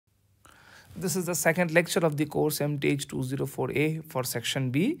This is the second lecture of the course MTH 204A for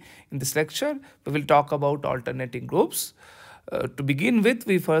section B. In this lecture, we will talk about alternating groups. To begin with,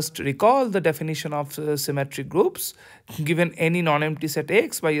 we first recall the definition of symmetric groups. Given any non-empty set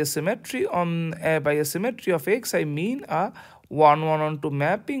X by a symmetry of X, I mean a 1-1-on-2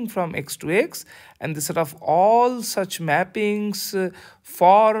 mapping from X to X, and the set of all such mappings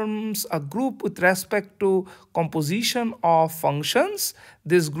forms a group with respect to composition of functions.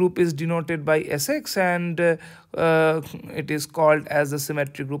 This group is denoted by Sx, and it is called as the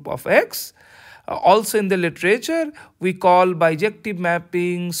symmetric group of X. Also in the literature, we call bijective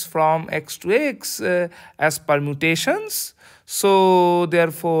mappings from X to X as permutations. So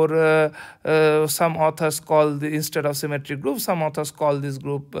therefore, some authors call instead of symmetric group, some authors call this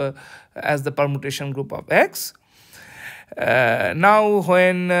group as the permutation group of X. Now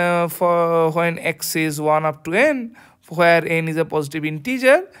when X is 1 up to n, where n is a positive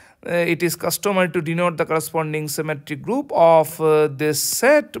integer, it is customary to denote the corresponding symmetric group of this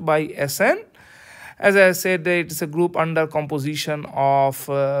set by Sn. As I said, it is a group under composition of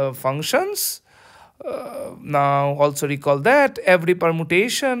functions. Now also recall that every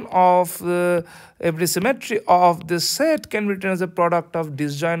permutation of every symmetry of this set can be written as a product of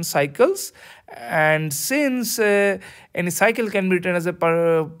disjoint cycles, and since any cycle can be written as a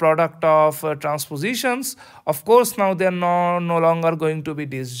product of transpositions, of course now they are no longer going to be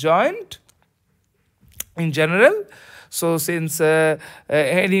disjoint in general. So since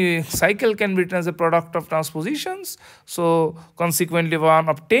any cycle can be written as a product of transpositions, so consequently one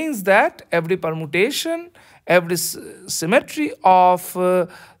obtains that every permutation, every symmetry of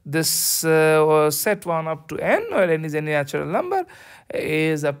this set 1 up to n, where n is any natural number,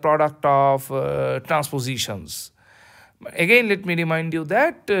 is a product of transpositions. Again, let me remind you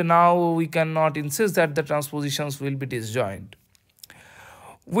that now we cannot insist that the transpositions will be disjoint.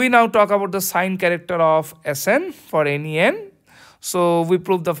 We now talk about the sign character of Sn for any n. So we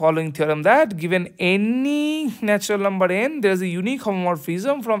prove the following theorem that given any natural number n, there is a unique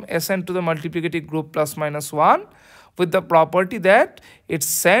homomorphism from Sn to the multiplicative group plus minus 1 with the property that it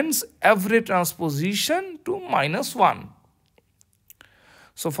sends every transposition to minus 1.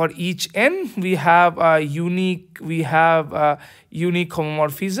 So for each n, we have a unique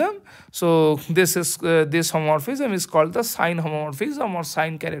homomorphism. So this homomorphism is called the sign homomorphism or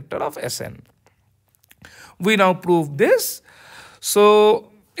sign character of Sn. We now prove this. So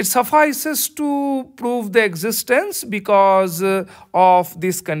it suffices to prove the existence because of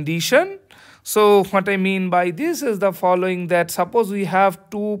this condition. So what I mean by this is the following, that suppose we have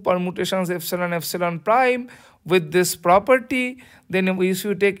two permutations epsilon prime with this property, then if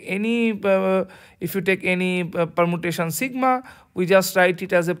you take any permutation sigma, we just write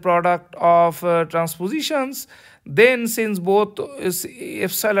it as a product of transpositions. Then since both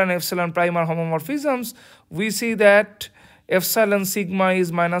epsilon prime are homomorphisms, we see that epsilon sigma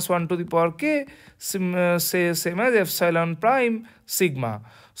is minus 1 to the power k, same as epsilon prime sigma.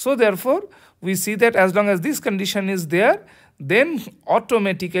 So therefore we see that as long as this condition is there, then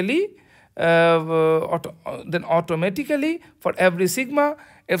automatically for every sigma,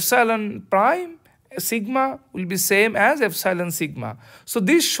 epsilon prime sigma will be same as epsilon sigma. So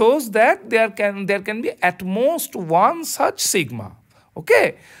this shows that there can be at most one such sigma.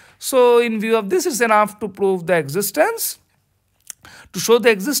 Okay, so in view of this, it's enough to prove the existence. To show the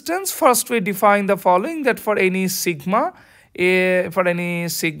existence, first we define the following, that for any sigma,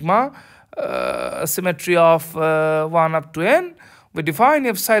 symmetry of 1 up to n, we define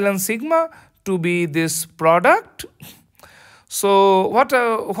epsilon sigma to be this product. So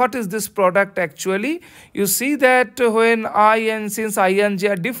what is this product actually? You see that when I and since I and j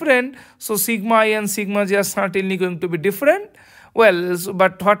are different, so sigma I and sigma j are certainly going to be different. Well,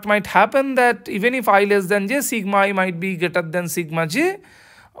 but what might happen that even if I less than j, sigma I might be greater than sigma j,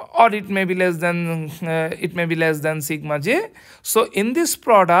 or it may be less than sigma j. So in this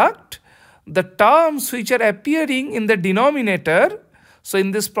product, the terms which are appearing in the denominator, so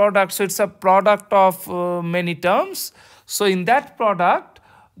in this product, so it's a product of many terms. So in that product,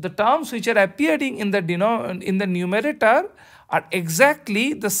 the terms which are appearing in the numerator are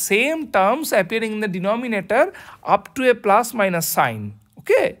exactly the same terms appearing in the denominator up to a plus minus sign.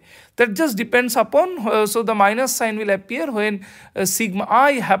 Okay, that just depends upon so the minus sign will appear when sigma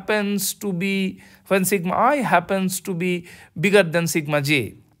I happens to be bigger than sigma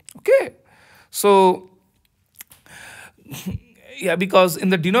j. Okay, so yeah, because in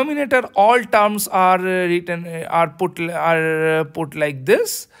the denominator all terms are put like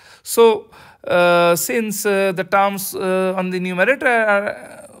this. So since the terms on the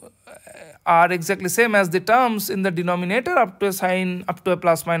numerator are exactly same as the terms in the denominator up to a sign, up to a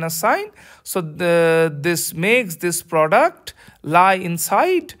plus minus sign. So this makes this product lie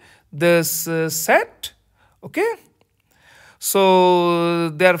inside this set. Okay. So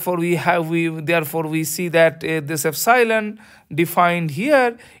therefore we see that this epsilon defined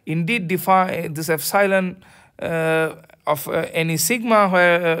here indeed define this epsilon of any sigma,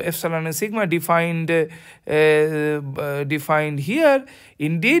 where epsilon is sigma, defined here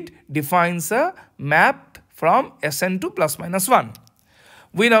indeed defines a map from Sn to plus minus 1.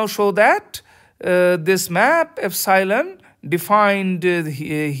 We now show that this map epsilon defined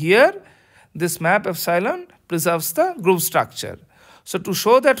here, this map epsilon preserves the group structure. So to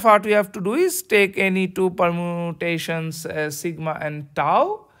show that, what we have to do is take any two permutations sigma and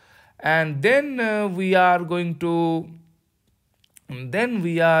tau, and then we are going to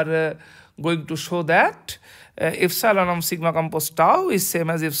show that epsilon of sigma composed tau is same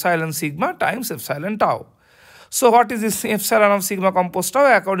as epsilon sigma times epsilon tau. So what is this epsilon of sigma composed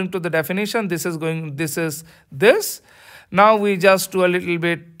tau? According to the definition, this is this. Now we just do a little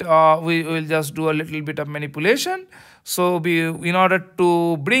bit. We will just do a little bit of manipulation. So in order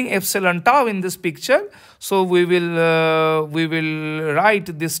to bring epsilon tau in this picture, so we will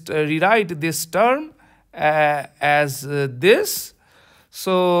rewrite this term as this.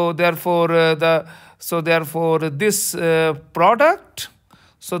 So therefore this product.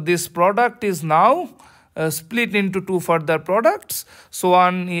 So this product is now split into two further products. So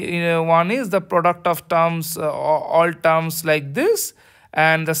one is the product of terms, all terms like this,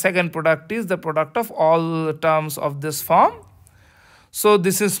 and the second product is the product of all terms of this form. So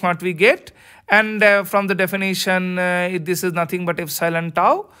this is what we get, and from the definition this is nothing but epsilon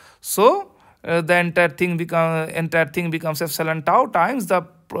tau. So the entire thing becomes epsilon tau times the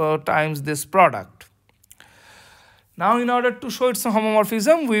times this product. Now in order to show its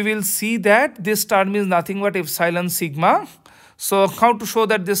homomorphism, we will see that this term is nothing but epsilon sigma. So how to show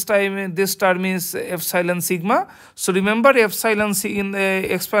that this term is epsilon sigma? So remember, epsilon sigma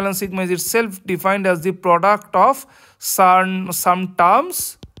is itself defined as the product of some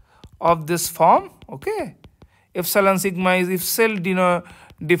terms of this form. Okay, epsilon sigma is itself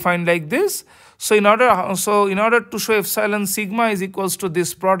defined like this. So in order to show epsilon sigma is equals to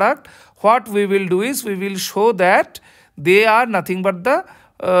this product, what we will do is we will show that they are nothing but the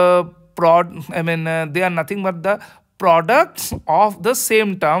they are nothing but the products of the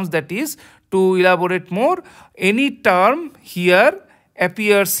same terms. That is, to elaborate more, any term here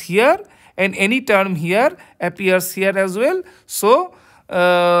appears here and any term here appears here as well. So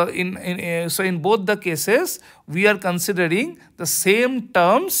in both the cases we are considering the same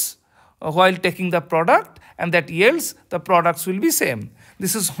terms while taking the product, and that yields the products will be same.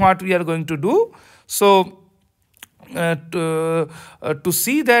 This is what we are going to do. So to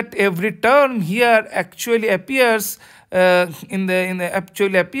see that every term here actually appears in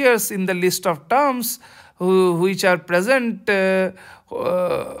the list of terms which are present in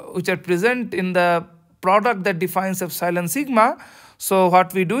the product that defines epsilon sigma. So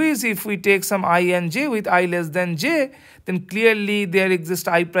what we do is, if we take some I and j with I less than j, then clearly there exist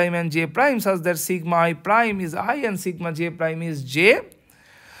I prime and j prime such that sigma I prime is I and sigma j prime is j.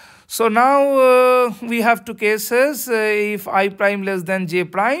 So now we have two cases. If I prime less than j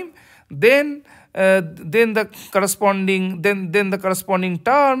prime, then the corresponding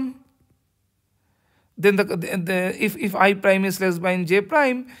term, if I prime is less than j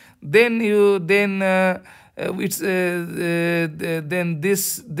prime, then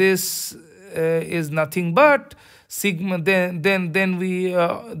this is nothing but sigma. Then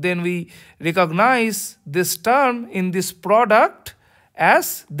we recognize this term in this product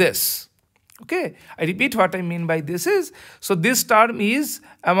as this. Okay, I repeat what I mean by this is, so this term is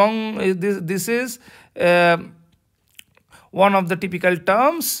among this is one of the typical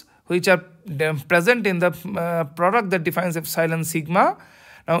terms which are present in the product that defines epsilon sigma.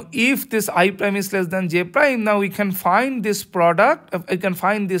 Now if this I prime is less than j prime, now we can find this product, I can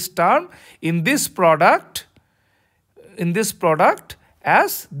find this term in this product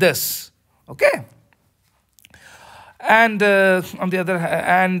as this. Okay. And on the other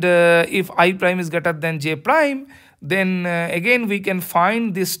hand, if I prime is greater than j prime, then again we can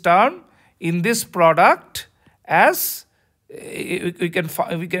find this term in this product as we can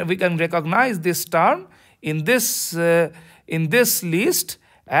recognize this term in this list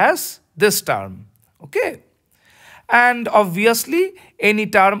as this term. Okay, and obviously any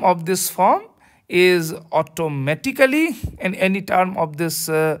term of this form is automatically, and any term of this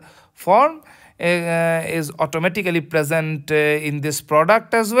form is automatically present in this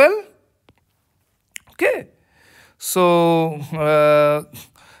product as well. Okay, so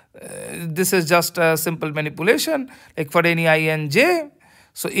this is just a simple manipulation, like for any I and j.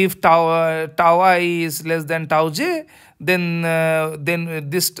 So if tau I is less than tau j, then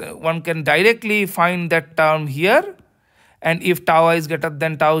this one can directly find that term here, and if tau I is greater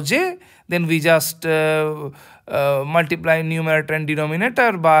than tau j, then we just multiply numerator and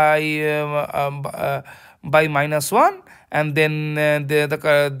denominator by -1, and then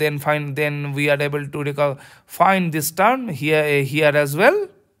then we are able to find this term here as well.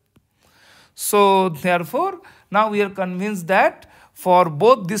 So therefore, now we are convinced that for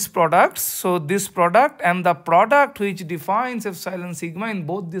both these products, so this product and the product which defines epsilon sigma, in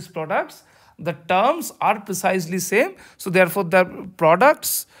both these products, the terms are precisely same. So therefore, the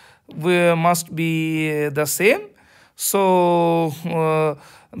products must be the same. So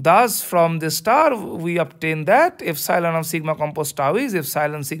thus from this star we obtain that epsilon of sigma compose tau is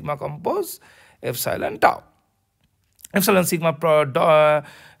epsilon sigma compose epsilon tau. Epsilon sigma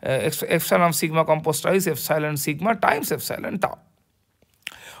epsilon of sigma compose tau is epsilon sigma times epsilon tau.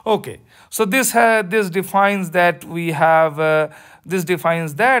 Okay, so this defines that we have this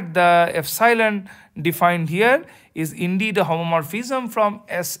defines that the epsilon defined here is indeed a homomorphism from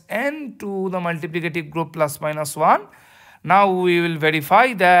Sn to the multiplicative group plus minus 1. Now we will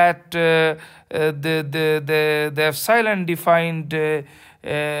verify that the epsilon defined the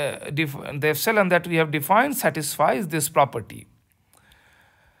epsilon that we have defined satisfies this property.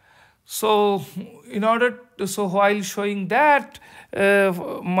 So in order to, so while showing that,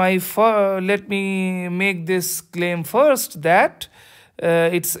 let me make this claim first, that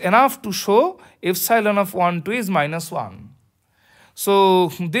it's enough to show epsilon of 1 2 is -1.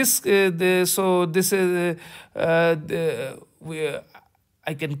 So this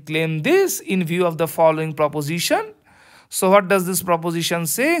I can claim this in view of the following proposition. So what does this proposition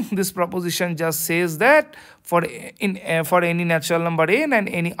say? This proposition just says that for any natural number n and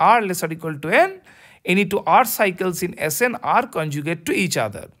any r less or equal to n, any two r cycles in Sn are conjugate to each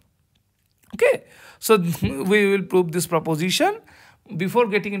other. Okay, so we will prove this proposition. Before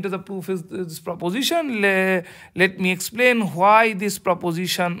getting into the proof of this proposition, let me explain why this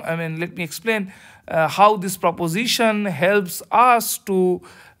proposition, let me explain how this proposition helps us to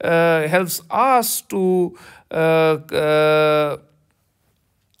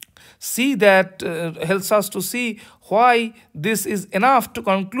see that helps us to see why this is enough to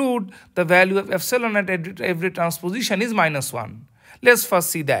conclude the value of epsilon at every transposition is -1. Let's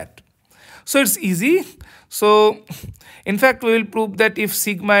first see that. So it's easy. So in fact, we will prove that if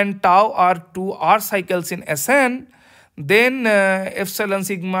sigma and tau are two r cycles in Sn, then epsilon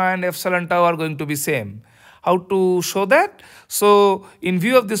sigma and epsilon tau are going to be same. How to show that? So in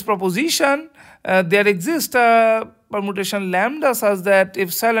view of this proposition, there exists a permutation lambda such that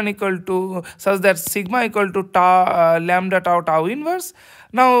epsilon equal to, such that sigma equal to tau, lambda tau tau inverse.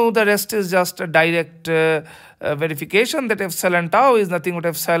 Now the rest is just a direct verification that epsilon tau is nothing but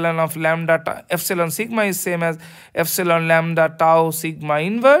epsilon of lambda epsilon sigma is same as epsilon lambda tau sigma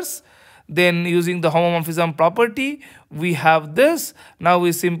inverse. Then using the homomorphism property, we have this. Now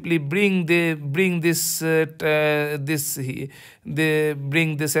we simply bring this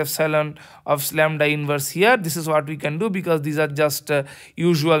epsilon of lambda inverse here. This is what we can do because these are just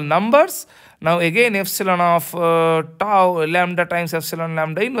usual numbers. Now again, epsilon of tau lambda times epsilon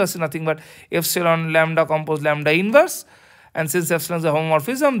lambda inverse is nothing but epsilon lambda compose lambda inverse. And since epsilon is a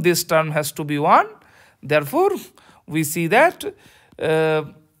homomorphism, this term has to be 1. Therefore, we see that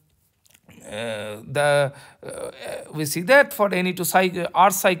for any two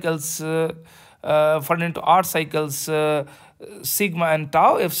r cycles sigma and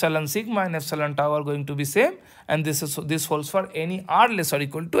tau, epsilon sigma and epsilon tau are going to be same, and this holds for any r less or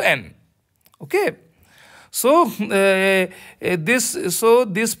equal to n. Okay, so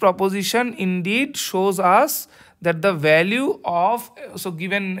this proposition indeed shows us that the value of, so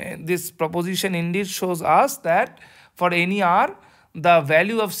given this proposition indeed shows us that for any r, the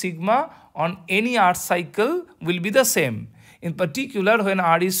value of sigma on any r cycle will be the same. In particular, when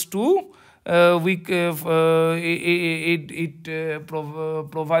r is 2, it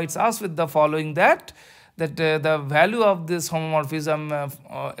provides us with the following, that the value of this homomorphism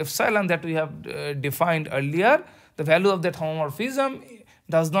epsilon that we have defined earlier, the value of that homomorphism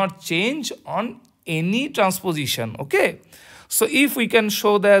does not change on any transposition. Okay, so if we can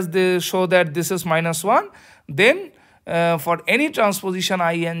show that this is -1, then for any transposition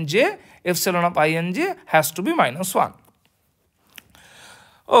I and j, epsilon of I and j has to be -1.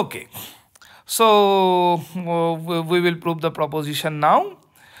 Okay, so we will prove the proposition now.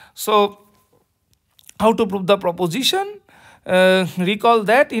 So how to prove the proposition? Recall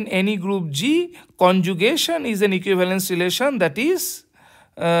that in any group G, conjugation is an equivalence relation, that is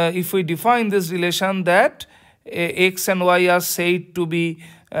if we define this relation that x and y are said to be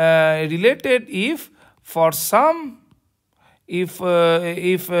related if for some if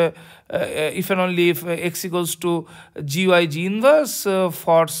and only if x equals to g inverse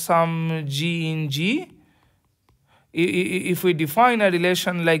for some g in g. If we define a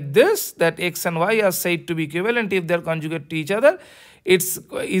relation like this, that x and y are said to be equivalent if they are conjugate to each other, it's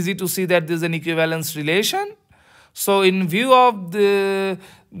easy to see that this is an equivalence relation. So in view of the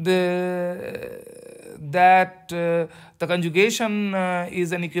conjugation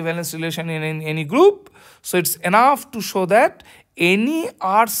is an equivalence relation in any group, so it's enough to show that any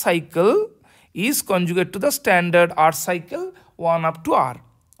R cycle is conjugate to the standard R cycle 1 up to R.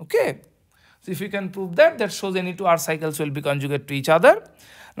 Okay. So if you can prove that, that shows any two R cycles will be conjugate to each other.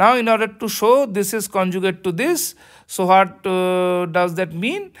 Now in order to show this is conjugate to this, so what does that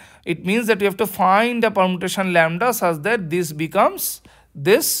mean? It means that we have to find a permutation lambda such that this becomes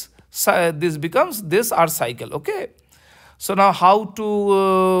this R cycle. Okay. So now how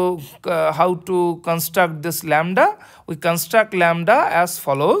to construct this lambda? We construct lambda as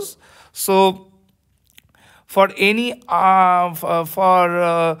follows. So for any I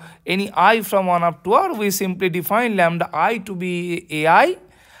from 1 up to R, we simply define lambda I to be ai.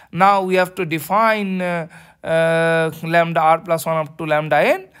 Now we have to define lambda r plus 1 up to lambda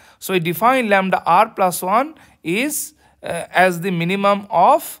n. So we define lambda r plus 1 is as the minimum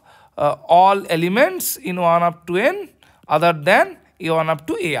of all elements in 1 up to n other than a1 up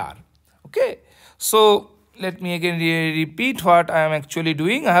to ar. Okay. So let me again repeat what I am actually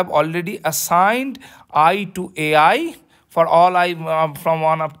doing. I have already assigned I to ai for all I from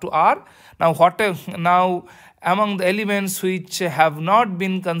 1 up to r. Now now among the elements which have not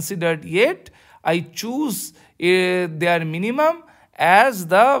been considered yet, I choose their minimum as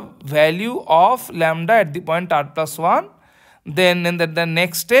the value of lambda at the point r plus 1. Then in the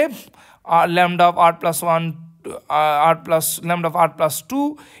next step, lambda of r plus 1 lambda of r plus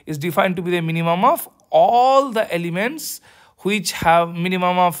 2 is defined to be the minimum of all the elements which have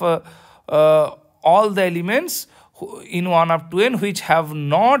minimum of all the elements in 1 up to n which have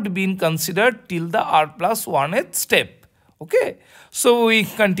not been considered till the r plus 1th step. Okay. So we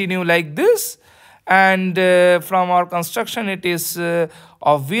continue like this, and from our construction it is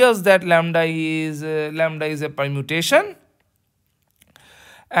obvious that lambda is a permutation,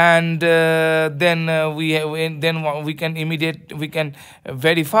 and then we can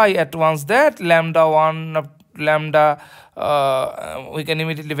verify at once that we can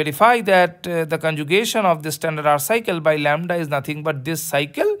immediately verify that the conjugation of the standard R cycle by lambda is nothing but this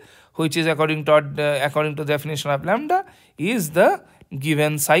cycle, which is according to the definition of lambda is the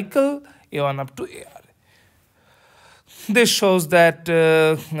given cycle a1 up to ar. This shows that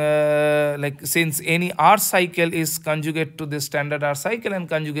like since any R cycle is conjugate to the standard R cycle and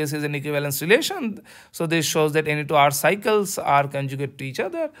conjugation is an equivalence relation, so this shows that any two R cycles are conjugate to each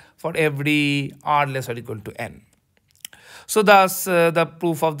other for every R less or equal to n. So thus the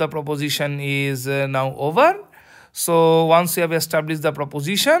proof of the proposition is now over. So once we have established the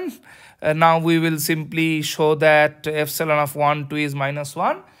proposition, now we will simply show that epsilon of 1 2 is minus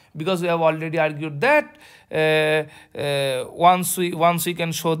 1, because we have already argued that once we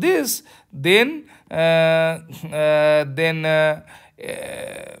can show this, then the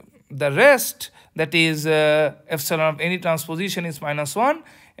rest, that is epsilon of any transposition is minus 1,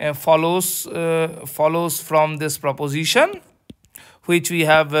 follows from this proposition which we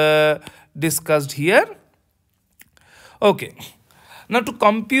have discussed here. Okay. Now to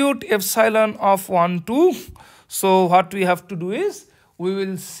compute epsilon of 1 2, so what we have to do is we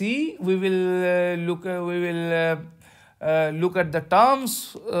will look at the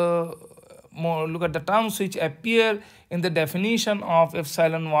terms which appear in the definition of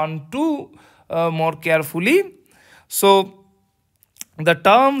epsilon 1 2 more carefully. So the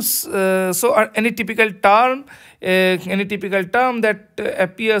terms, any typical term that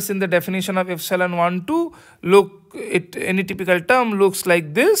appears in the definition of epsilon 1 2 any typical term looks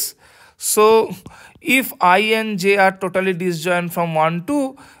like this. So if I and j are totally disjoint from 1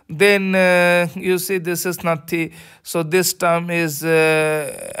 2, then you see this is nothing. So this term is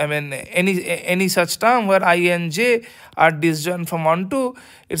any such term where I and j are disjoint from 1 2,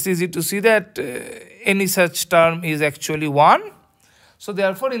 it's easy to see that any such term is actually 1. So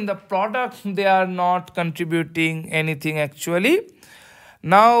therefore in the product they are not contributing anything actually.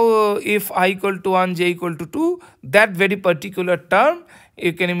 Now if I equal to 1, j equal to 2, that very particular term,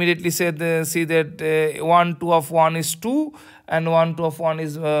 you can immediately see that 1 2 of 1 is 2 and 1 2 of 1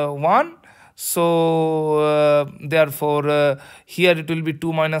 is 1. So therefore here it will be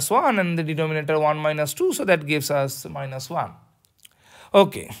 2 minus 1 and the denominator 1 minus 2, so that gives us minus 1.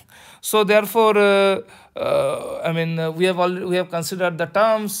 Okay, so therefore, we have considered the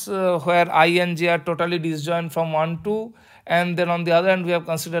terms where I and j are totally disjoint from 1 2, and then on the other hand we have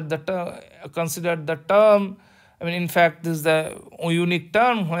considered the term. I mean, in fact, this is the unique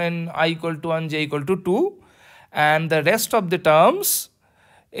term when I equal to 1, j equal to 2, and the rest of the terms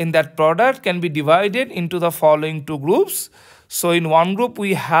in that product can be divided into the following two groups. So in one group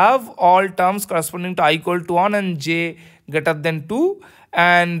we have all terms corresponding to I equal to 1 and j greater than 2,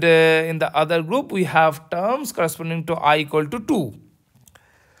 and in the other group we have terms corresponding to I equal to 2.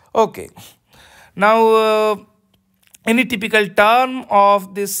 Okay, now any typical term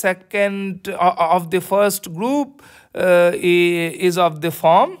of the of the first group is of the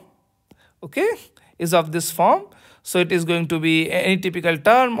form, okay, is of this form. So it is going to be any typical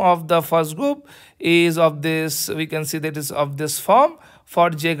term of the first group is of this, we can see that is of this form for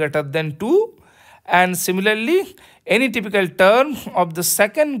j greater than 2, and similarly any typical term of the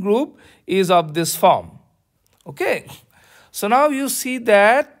second group is of this form. Okay, so now you see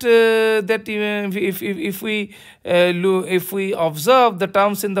that if we observe the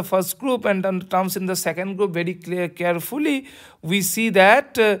terms in the first group and the terms in the second group very carefully, we see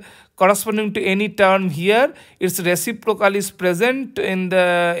that corresponding to any term here, its reciprocal is present in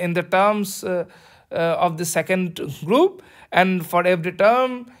the terms of the second group, and for every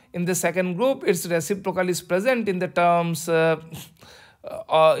term in the second group, its reciprocal is present in the terms of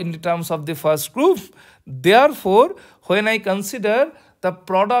the first group. Therefore, when I consider the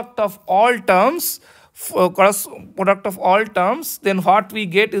product of all terms, then what we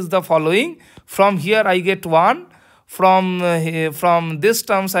get is the following. From here I get 1, from this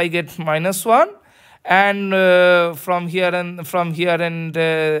terms I get -1, and from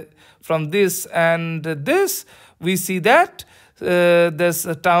this and this we see that there's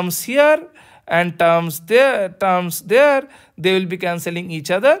terms here and terms there, they will be cancelling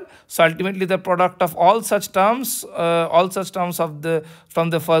each other. So ultimately the product of all such terms from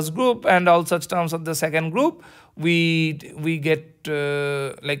the first group and all such terms of the second group, we get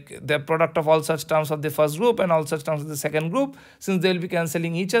like the product of all such terms of the first group and all such terms of the second group, since they will be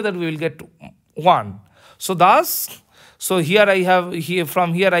cancelling each other, we will get 1. So thus, so here I have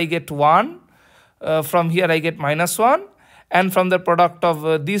from here I get 1, from here I get -1, and from the product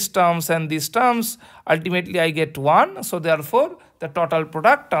of these terms and these terms, ultimately I get 1. So therefore the total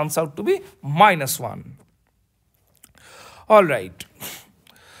product turns out to be -1. All right.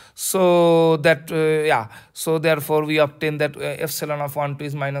 So that so therefore we obtain that epsilon of 1 2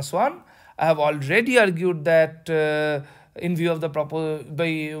 is -1. I have already argued that in view of the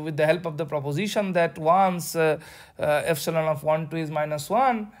with the help of the proposition that once epsilon of 1 2 is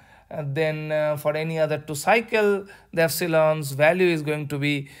 -1, then for any other 2 cycle the epsilon's value is going to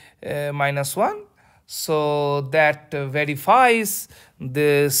be -1. So that verifies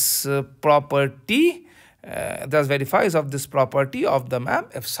this property, thus verifies of this property of the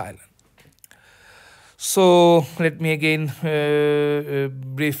map epsilon. So let me again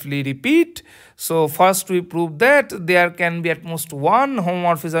briefly repeat. So first we prove that there can be at most one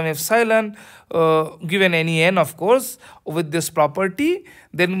homomorphism epsilon given any n, of course, with this property.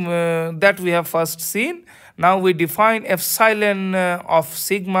 Then that we have first seen. Now we define epsilon of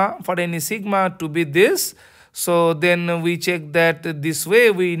sigma for any sigma to be this. So then we check that this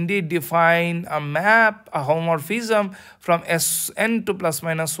way we indeed define a map, a homomorphism from Sn to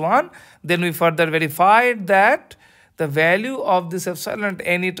 ±1. Then we further verified that the value of this epsilon at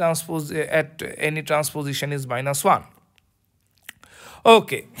any transposition is -1.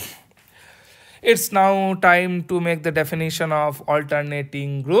 Okay, it's now time to make the definition of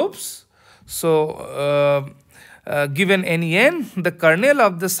alternating groups. So given any n, the kernel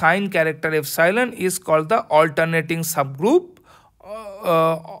of the sign character epsilon is called the alternating subgroup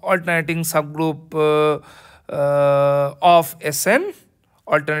of Sn,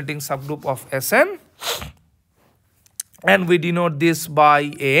 alternating subgroup of Sn, and we denote this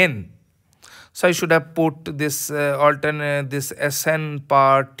by an. So I should have put this this Sn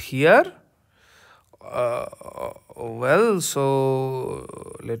part here. Well, so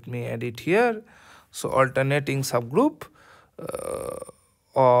let me add it here. So alternating subgroup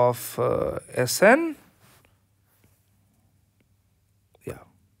of Sn, yeah,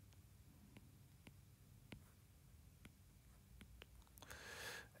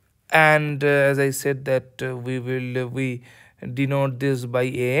 and as I said that we denote this by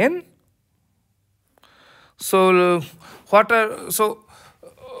an. So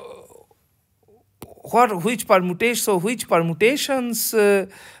which permutations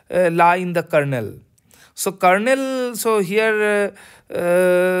lie in the kernel? So kernel, so here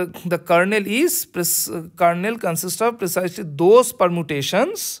the kernel consists of precisely those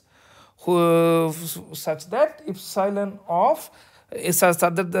permutations such that epsilon of such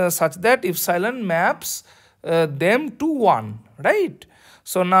that epsilon maps them to 1, right?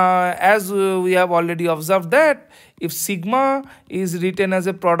 So now, as we have already observed that if sigma is written as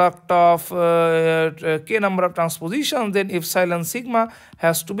a product of k number of transpositions, then epsilon sigma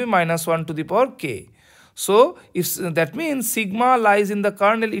has to be minus 1 to the power k. So if that means sigma lies in the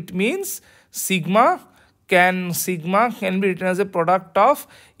kernel, it means sigma can be written as a product of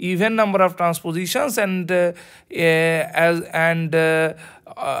even number of transpositions, and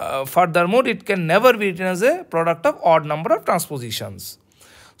furthermore it can never be written as a product of odd number of transpositions.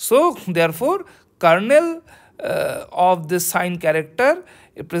 So therefore kernel of this sign character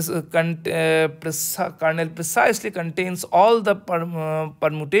kernel precisely contains all the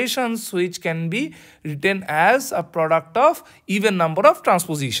permutations which can be written as a product of even number of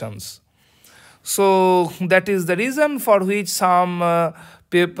transpositions. So that is the reason for which some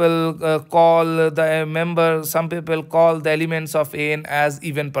people call the elements of AN as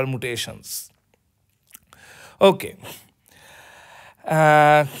even permutations. Okay.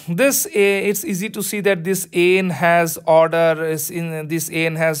 It's easy to see that this AN has order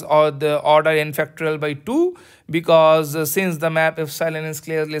the order n factorial by 2, because since the map epsilon is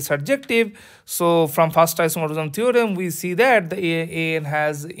clearly surjective, so from first isomorphism theorem we see that the AN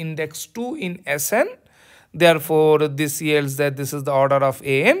has index 2 in Sn. Therefore this yields that this is the order of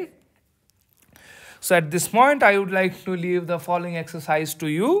AN. So at this point I would like to leave the following exercise to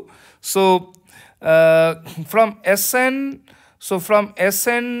you. So from Sn,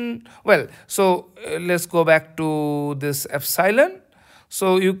 let's go back to this epsilon.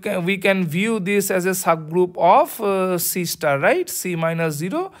 So we can view this as a subgroup of C star, right? C minus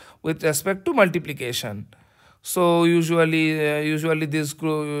 0 with respect to multiplication. So usually this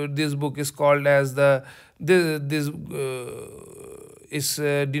book is called as denoted,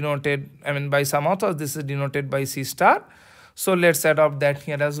 I mean by some authors this is denoted by C star. So let's adopt that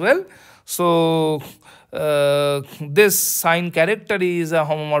here as well. So this sign character is a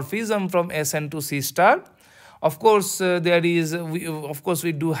homomorphism from Sn to C star. Of course,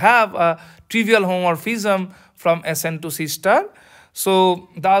 we do have a trivial homomorphism from Sn to C star. So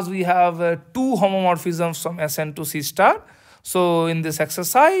thus we have two homomorphisms from Sn to C star. So in this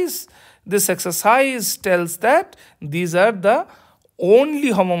exercise tells that these are the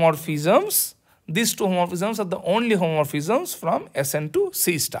only homomorphisms. These two homomorphisms are the only homomorphisms from Sn to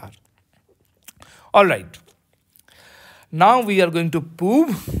C star. All right. Now we are going to prove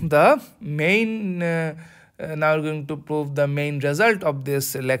the main. Now we're going to prove the main result of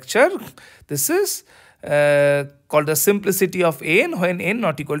this lecture. This is called the simplicity of n when n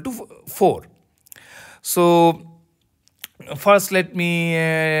not equal to 4. So first let me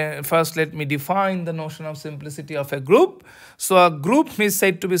define the notion of simplicity of a group. So a group is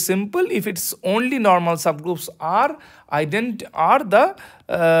said to be simple if its only normal subgroups are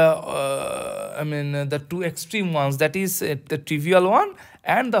the two extreme ones, that is the trivial one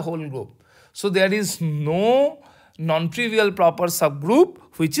and the whole group. So there is no non-trivial proper subgroup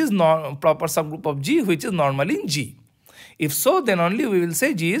which is proper subgroup of G which is normally in G. If so, then only we will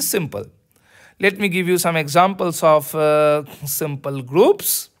say G is simple. Let me give you some examples of simple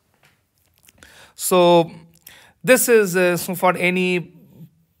groups. So this is so for any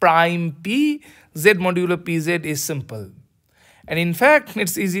prime P, Z modulo Pz is simple. And in fact,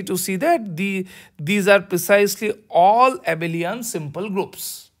 it's easy to see that these are precisely all abelian simple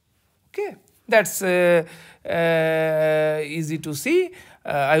groups. Okay, that's easy to see.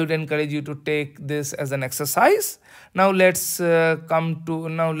 I would encourage you to take this as an exercise. Now let's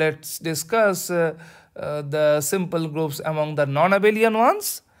discuss the simple groups among the non-abelian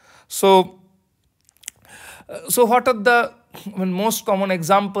ones. So what are the most common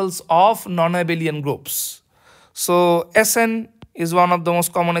examples of non-abelian groups? So Sn is one of the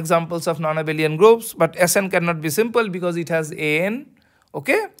most common examples of non-abelian groups, but Sn cannot be simple because it has An.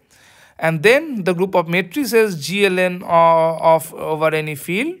 Okay. And then the group of matrices GLN over any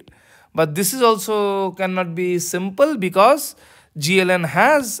field. But this is also cannot be simple because GLN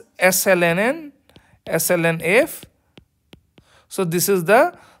has SLNN, SLNF. So this is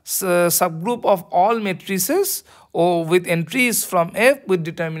the subgroup of all matrices with entries from F with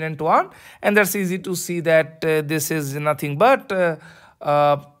determinant 1. And that's easy to see that this is nothing but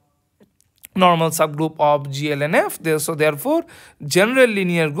normal subgroup of GLNF. So therefore, general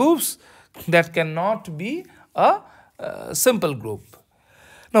linear groups that cannot be a simple group.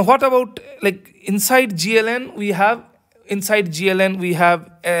 Now what about, like, inside GLN we have inside GLN we have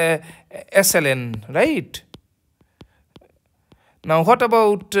SLN, right? Now what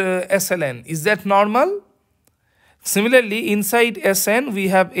about SLN? Is that normal? Similarly, inside SN we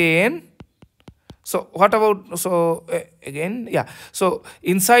have AN. So what about, so again, yeah. So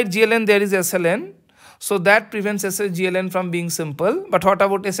inside GLN there is SLN. So that prevents GLN from being simple. But what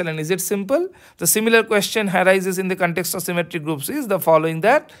about SLN? Is it simple? The similar question arises in the context of symmetric groups is the following,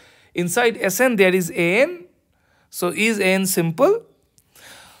 that inside SN there is AN. So is AN simple?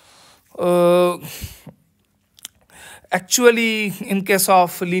 Actually, in case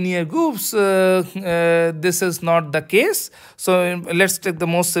of linear groups, this is not the case. So let's take the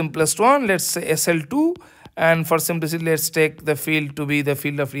most simplest one. Let's say SL2. And for simplicity, let's take the field to be the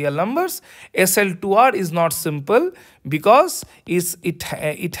field of real numbers. SL2R is not simple because it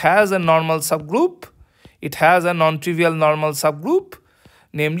has a normal subgroup. It has a non-trivial normal subgroup,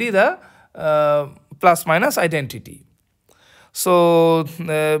 namely the plus minus identity. So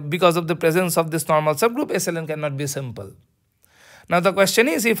because of the presence of this normal subgroup, SLN cannot be simple. Now the question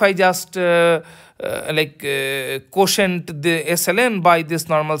is, if I just quotient the SLN by this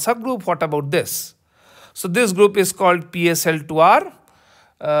normal subgroup, what about this? So this group is called PSL2R,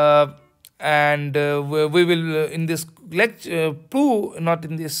 and we will in this lecture prove, not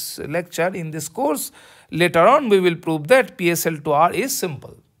in this lecture, in this course later on we will prove that PSL2R is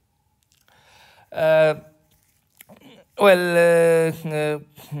simple. There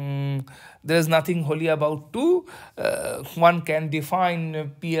is nothing holy about 2. One can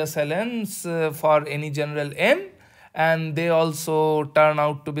define PSLNs for any general n, and they also turn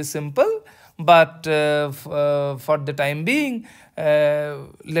out to be simple. But for the time being,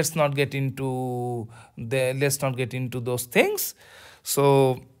 let's not get into those things.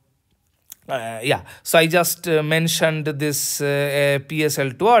 So yeah, so I just mentioned this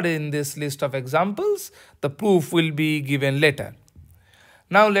PSL2R in this list of examples. The proof will be given later.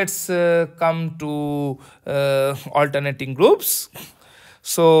 Now let's come to alternating groups.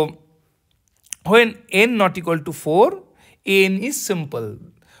 So when n not equal to 4, n is simple.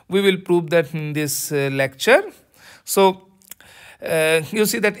 We will prove that in this lecture. So you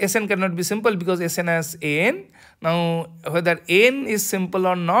see that Sn cannot be simple because Sn has an. Now whether n is simple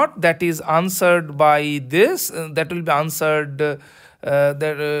or not, that is answered by this. That will be answered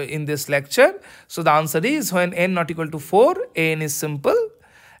in this lecture. So the answer is, when n not equal to 4, n is simple,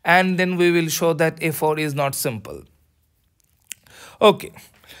 and then we will show that A4 is not simple. Okay,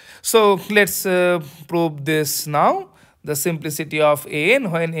 so let's prove this now. The simplicity of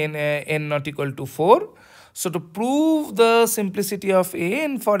an when n not equal to 4. So to prove the simplicity of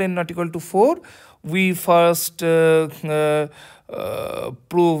an for n not equal to 4, we first prove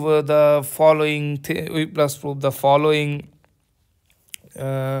the following. We first prove the following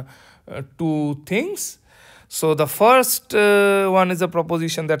two things. So the first one is a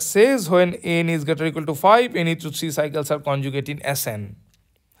proposition that says when n is greater or equal to 5, any to 3 cycles are conjugate in Sn.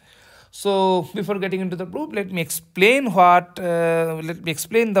 So before getting into the proof, let me explain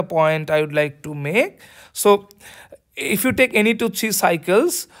the point I would like to make. So if you take any to 3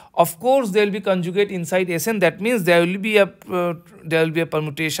 cycles, of course there will be conjugate inside Sn. That means there will be a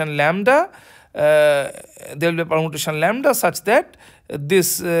permutation lambda. There will be a permutation lambda such that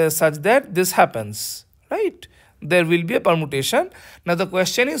this happens, right? There will be a permutation. Now the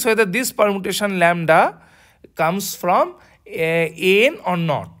question is whether this permutation lambda comes from an or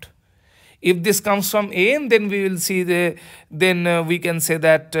not. If this comes from an, then we will see we can say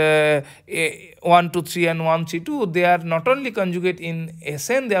that 1, 2, 3 and 1, 3, 2, they are not only conjugate in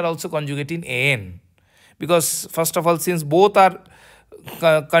Sn, they are also conjugate in An. Because first of all, since both are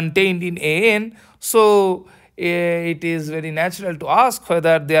contained in An, so it is very natural to ask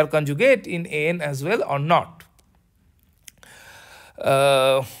whether they are conjugate in An as well or not.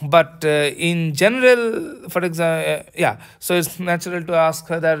 But in general, for example, so it's natural to ask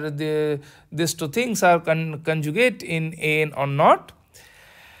whether these two things are conjugate in An or not.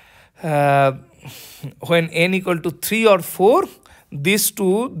 When n equal to 3 or 4, these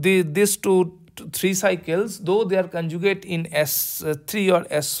two 3 cycles, though they are conjugate in S3 or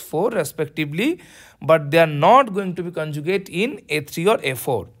S4 respectively, but they are not going to be conjugate in A3 or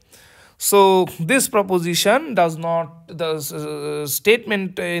A4. So this proposition does not, the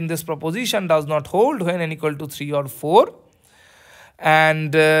statement in this proposition does not hold when n equal to 3 or 4.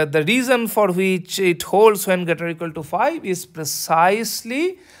 And the reason for which it holds when greater or equal to 5 is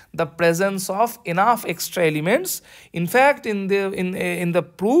precisely the presence of enough extra elements. In fact, in the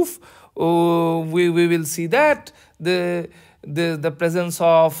proof, we will see that the presence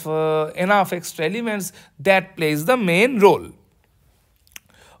of enough extra elements, that plays the main role.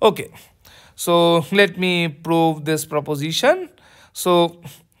 Okay. So let me prove this proposition. So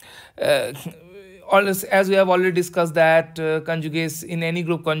as we have already discussed that conjugates in any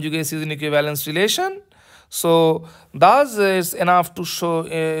group, conjugates is an equivalence relation. So thus it's enough to show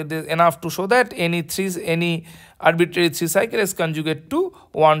that any arbitrary 3 cycle is conjugate to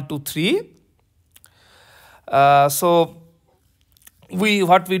 1, 2, 3. So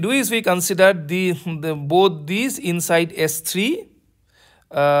what we do is we consider both these inside S3.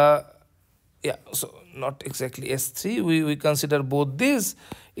 Yeah, so not exactly S3. We consider both these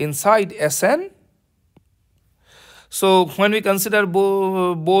inside Sn. So when we consider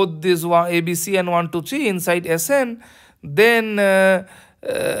both these ABC and 1, 2, 3 inside Sn, then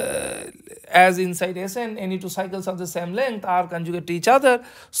as inside Sn any two cycles of the same length are conjugate to each other.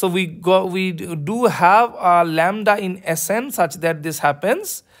 So we do have a lambda in Sn such that this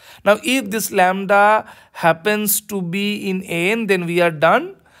happens. Now if this lambda happens to be in An, then we are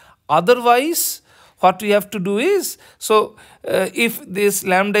done. Otherwise, what we have to do is, so if this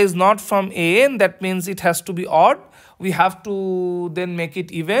lambda is not from An, that means it has to be odd. We have to then make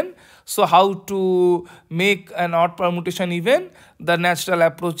it even. So how to make an odd permutation even? The natural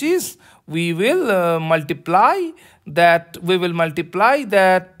approach is we will multiply that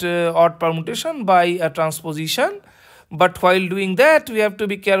odd permutation by a transposition. But while doing that, we have to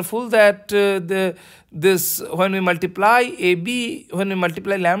be careful that when we multiply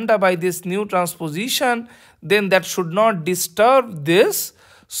lambda by this new transposition, then that should not disturb this.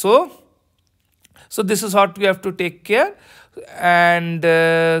 So this is what we have to take care, and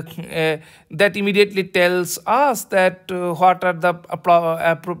that immediately tells us that what are the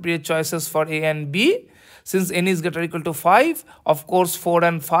appropriate choices for A and B. Since n is greater or equal to 5, of course 4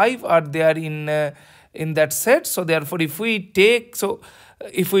 and 5 are there in that set. So therefore if we take 4,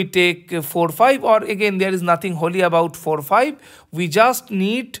 5, or again there is nothing holy about 4, 5, we just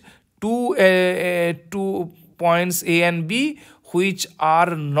need two points A and B which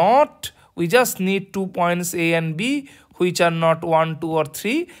are not, we just need 2 points A and B which are not 1, 2 or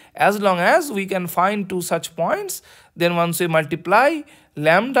 3. As long as we can find 2 such points, then once we multiply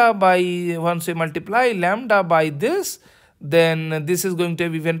lambda by this, then this is going to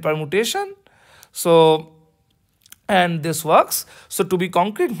have even permutation. So, and this works. So to be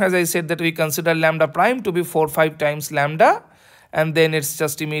concrete, as I said, that we consider lambda prime to be 4, 5 times lambda, and then it's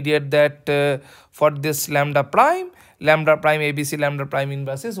just immediate that for this lambda prime ABC lambda prime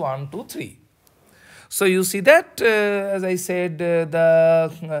inverse is 1, 2, 3. So you see that as I said,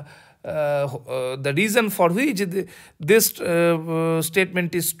 the reason for which this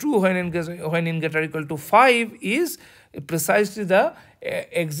statement is true when n greater or equal to 5 is precisely the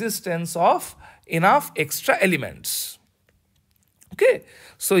existence of enough extra elements. Okay,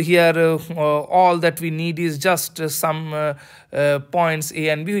 so here all that we need is just some points A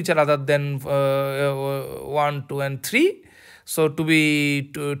and B which are other than 1, 2 and 3. So to be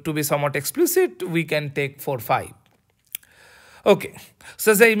somewhat explicit, we can take 4, 5. Okay,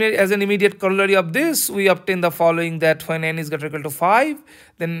 so as an immediate corollary of this, we obtain the following, that when n is greater or equal to 5,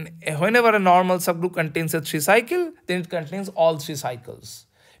 then whenever a normal subgroup contains a 3 cycle, then it contains all 3 cycles.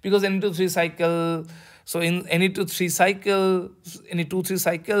 Because any 2, 3 cycle, so in any 2, 3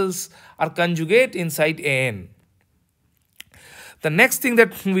 cycles are conjugate inside An. The next thing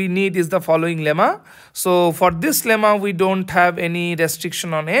that we need is the following lemma. So for this lemma, we don't have any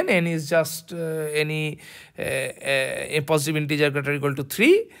restriction on n. N is just any a positive integer greater or equal to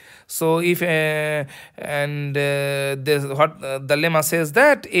 3. So if the lemma says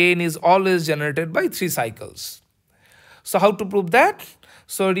that n is always generated by 3 cycles. So how to prove that?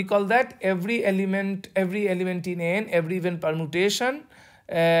 So recall that every element in n, every even permutation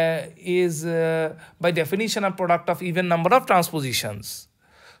is by definition a product of even number of transpositions.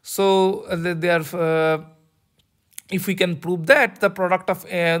 So therefore, if we can prove that the product of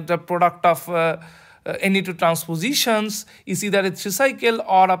any 2 transpositions is either a 3 cycle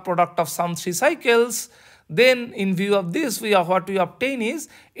or a product of some 3 cycles, then in view of this, what we obtain is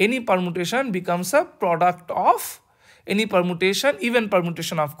any permutation becomes a product of any permutation, even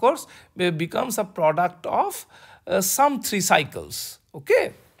permutation of course, becomes a product of some 3 cycles.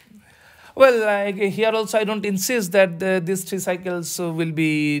 Okay. Well, here also I don't insist that these 3 cycles will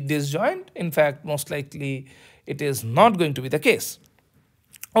be disjoint. In fact, most likely it is not going to be the case.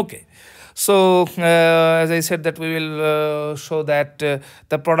 Okay. So as I said that we will show that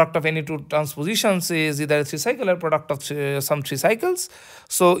the product of any 2 transpositions is either a 3 cycle or product of some 3 cycles.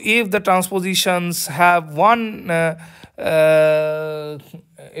 So if the transpositions have one have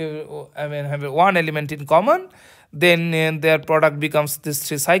one element in common, then their product becomes this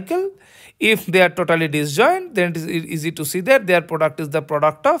 3 cycle. If they are totally disjoint, then it is easy to see that their product is the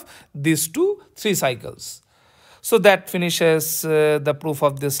product of these 3 cycles. So that finishes the proof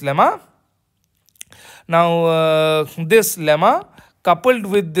of this lemma. Now this lemma coupled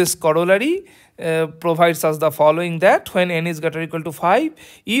with this corollary provides us the following, that when n is greater or equal to 5,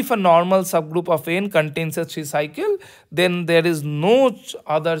 if a normal subgroup of n contains a 3 cycle, then there is no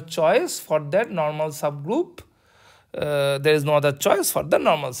other choice for that normal subgroup. There is no other choice for the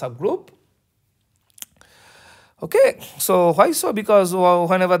normal subgroup. Okay, so why so? Because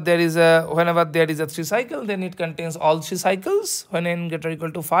whenever there is a 3 cycle, then it contains all 3 cycles when n greater or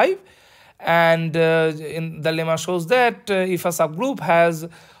equal to 5. And in the lemma shows that if a subgroup has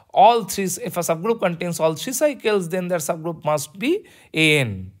all 3, if a subgroup contains all 3 cycles, then their subgroup must be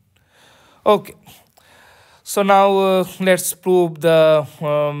an. Okay, so now let's prove the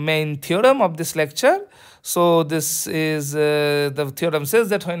main theorem of this lecture. So this is the theorem says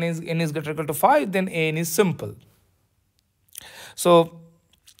that when n is greater or equal to 5, then an is simple. So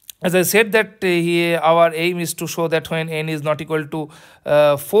as I said that here our aim is to show that when n is not equal to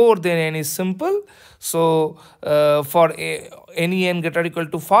 4, then n is simple. So for any n greater or equal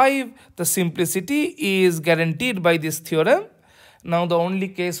to 5, the simplicity is guaranteed by this theorem. Now the only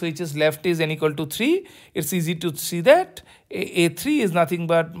case which is left is n equal to 3. It's easy to see that A3 is nothing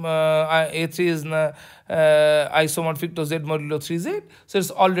but A3 is isomorphic to Z modulo 3Z. So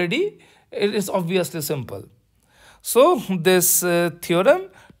it is obviously simple. So this theorem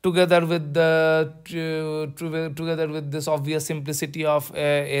together with this obvious simplicity of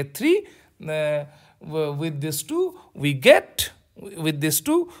A3, with this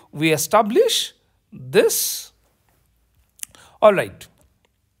two we establish this. All right.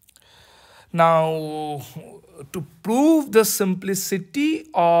 Now to prove the simplicity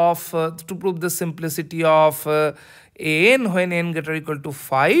of an when n greater or equal to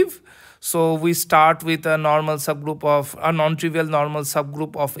 5, so we start with a normal subgroup of a non-trivial normal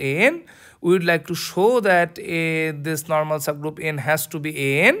subgroup of an. We would like to show that this normal subgroup n has to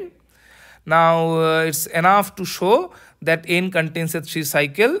be an. Now it's enough to show that n contains a 3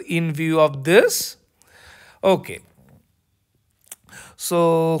 cycle in view of this. Okay.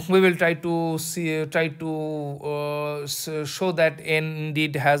 So we will try to show that n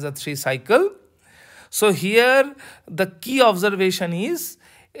indeed has a 3 cycle. So here the key observation is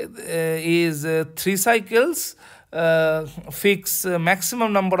 3 cycles fix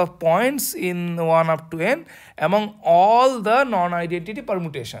maximum number of points in 1 up to n among all the non-identity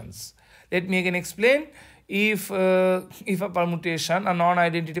permutations. Let me again explain. If a permutation, a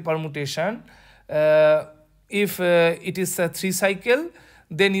non-identity permutation, if it is a 3 cycle,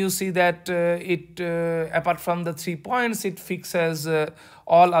 then you see that apart from the 3 points, it fixes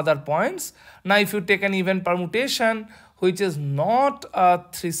all other points. Now if you take an even permutation which is not a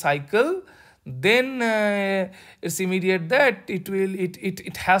 3 cycle, then it's immediate that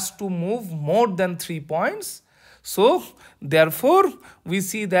it has to move more than 3 points. So therefore we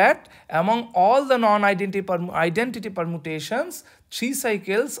see that among all the non-identity permutations, 3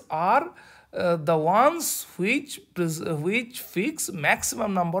 cycles are the ones which fix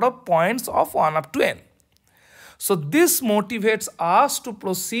maximum number of points of 1 up to n. So this motivates us to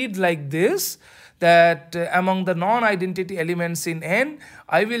proceed like this, that among the non-identity elements in n,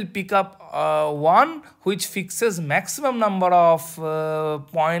 I will pick up one which fixes maximum number of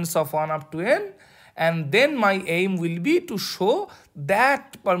points of 1 up to n, and then my aim will be to show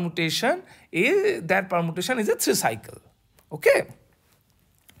that permutation is a 3 cycle. Okay.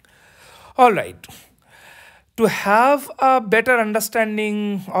 All right. To have a better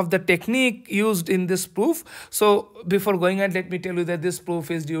understanding of the technique used in this proof, so before going ahead, let me tell you that this proof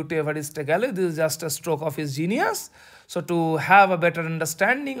is due to Evariste Galois. This is just a stroke of his genius. So to have a better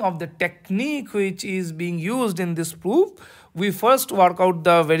understanding of the technique which is being used in this proof, we first work out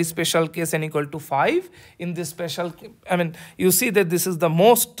the very special case n equal to 5. In this special, you see that this is the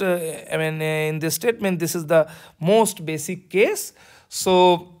most, in this statement, this is the most basic case.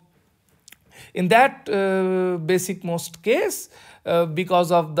 So in that basic most case,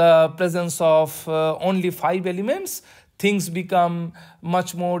 because of the presence of only 5 elements, things become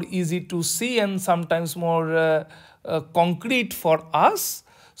much more easy to see and sometimes more concrete for us.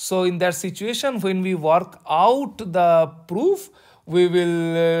 So in that situation, when we work out the proof, we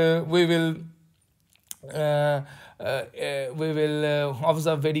will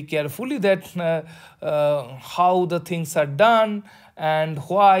observe very carefully that how the things are done and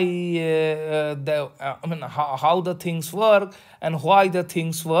why how the things work and why the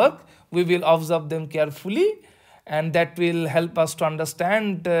things work. We will observe them carefully, and that will help us to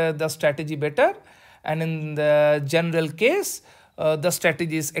understand the strategy better. and in the general case, the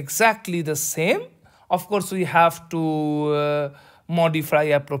strategy is exactly the same. Of course, we have to modify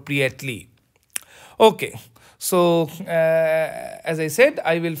appropriately. Okay, so as I said,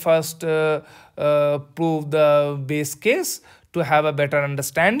 I will first prove the base case to have a better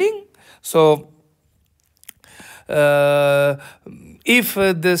understanding. So if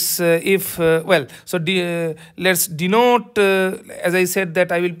let's denote, as I said,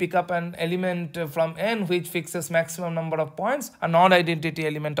 that I will pick up an element from n which fixes maximum number of points, a non-identity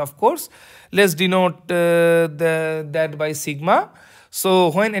element, of course. Let's denote that by sigma.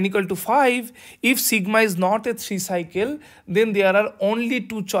 So when n equal to 5, if sigma is not a 3 cycle, then there are only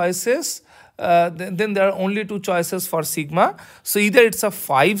two choices. Then there are only two choices for sigma. So either it's a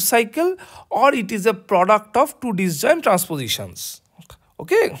 5 cycle or it is a product of two disjoint transpositions.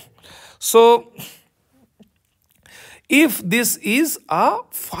 Okay. So if this is a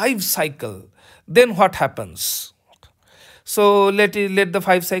 5 cycle, then what happens? So let the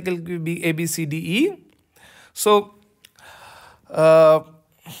 5 cycle be A, B, C, D, E. So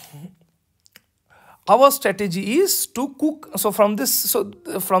our strategy is to cook. So from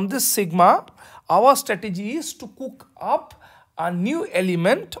this sigma, our strategy is to cook up a new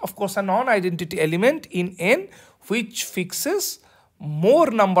element, of course a non-identity element in n, which fixes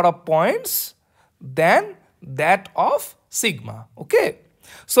more number of points than that of sigma. Okay,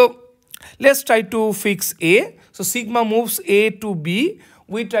 so let's try to fix A. So sigma moves A to B.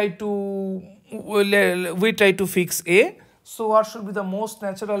 We try to fix A. So what should be the most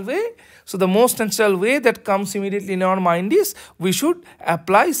natural way? So the most natural way that comes immediately in our mind is we should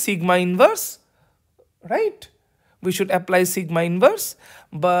apply sigma inverse, right? We should apply sigma inverse.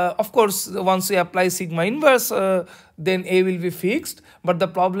 But of course, once we apply sigma inverse, then A will be fixed. But the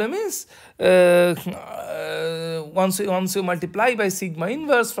problem is, once you multiply by sigma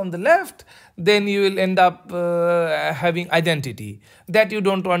inverse from the left, then you will end up having identity that you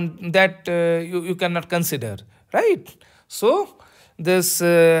don't want, that you cannot consider, right? So this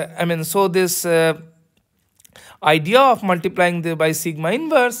idea of multiplying by sigma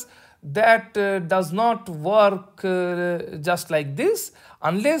inverse, that does not work just like this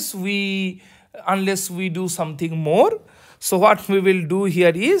unless we do something more. So what we will do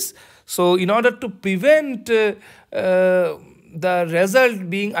here is, so in order to prevent the result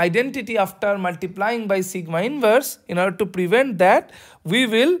being identity after multiplying by sigma inverse, in order to prevent that, we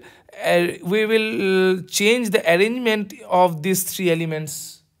will change the arrangement of these three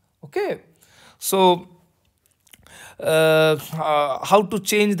elements. Okay, so how to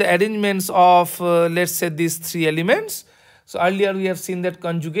change the arrangements of let's say these three elements. So earlier we have seen that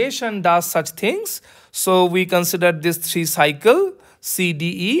conjugation does such things. So we consider this 3 cycle C, D,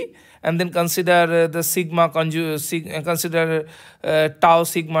 E, and then consider the sigma consider tau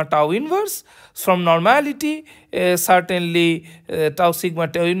sigma tau inverse. From normality, certainly tau sigma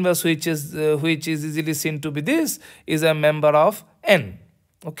tau inverse, which is easily seen to be this, is a member of n.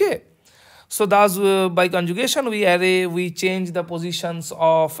 Okay. So thus by conjugation we change the positions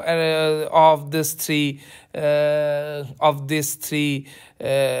of these three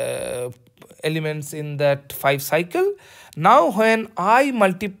elements in that 5 cycle. Now when I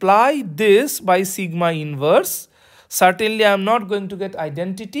multiply this by sigma inverse, certainly I am not going to get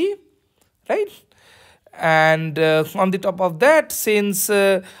identity, right? And on the top of that, since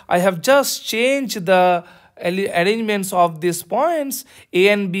I have just changed the arrangements of these points, A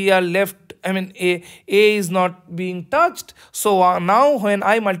and B are left, A is not being touched. So now when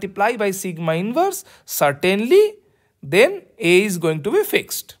I multiply by sigma inverse, certainly then A is going to be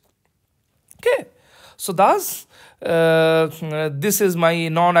fixed. Okay, so thus this is my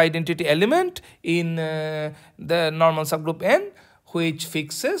non-identity element in the normal subgroup N, which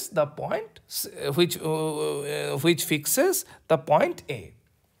fixes the point which fixes the point A,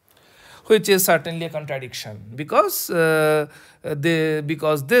 which is certainly a contradiction, because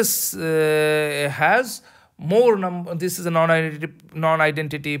this has more number. This is a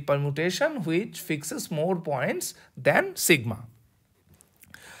non-identity permutation which fixes more points than sigma.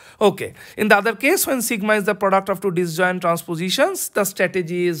 Okay, in the other case, when sigma is the product of two disjoint transpositions, the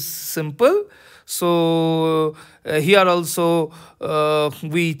strategy is simple. So here also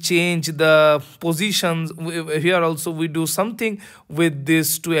we change the positions. Here also we do something with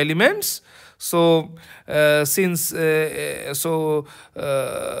these two elements. So so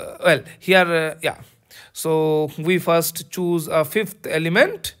we first choose a fifth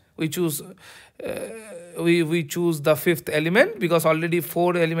element. We choose the fifth element because already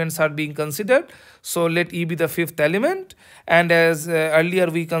 4 elements are being considered. So let E be the fifth element, and as earlier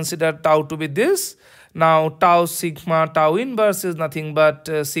we considered tau to be this. Now tau sigma tau inverse is nothing but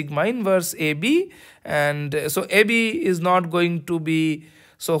sigma inverse AB, and so AB is not going to be,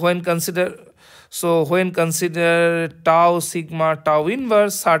 so when consider tau sigma tau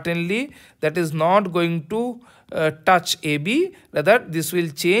inverse, certainly that is not going to touch AB. Rather, this will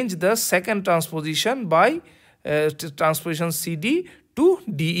change the second transposition by transposition CD to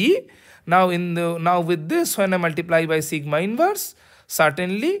DE. Now with this, when I multiply by sigma inverse,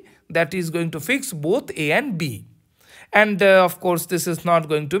 certainly that is going to fix both A and B. And of course, this is not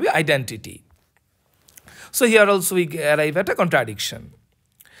going to be identity. So here also we arrive at a contradiction.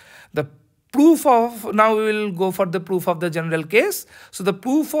 The proof of, now we will go for the proof of the general case. So the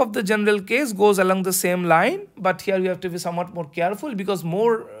proof of the general case goes along the same line, but here we have to be somewhat more careful because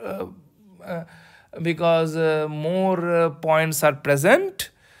more points are present.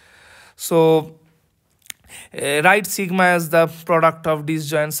 So write sigma as the product of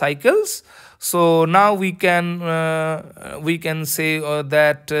disjoint cycles. So now we can say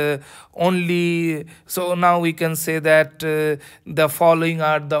that only. So now we can say that the following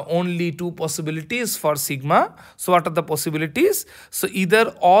are the only two possibilities for sigma. So what are the possibilities? So either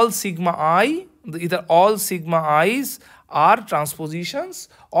all sigma i's are transpositions,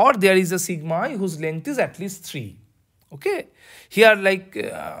 or there is a sigma I whose length is at least 3. Okay, here like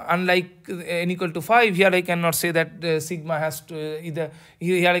unlike n equal to 5, here I cannot say that sigma has to either,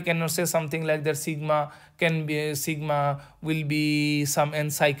 here I cannot say something like that sigma will be some n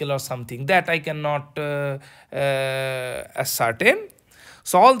cycle or something, that I cannot ascertain.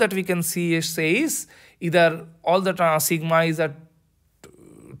 So all that we can say is either all the sigma is a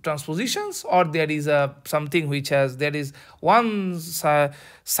transpositions, or there is a something which has, there is one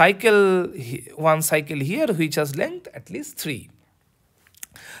cycle here which has length at least 3.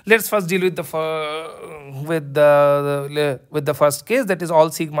 Let's first deal with the first case, that is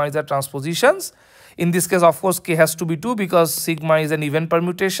all sigma is a transpositions. In this case, of course, k has to be 2 because sigma is an even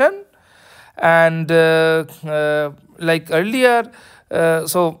permutation, and like earlier,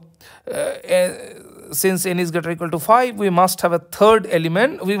 since n is greater or equal to 5, we must have a third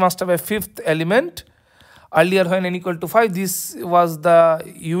element, we must have a fifth element. Earlier when n equal to 5, this was the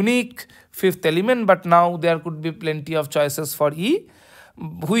unique fifth element, but now there could be plenty of choices for E.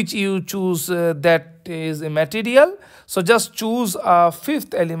 Which you choose, that is immaterial. So just choose a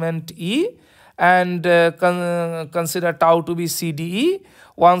fifth element E and consider tau to be CDE.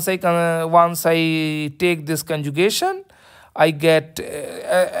 Once I take this conjugation, I get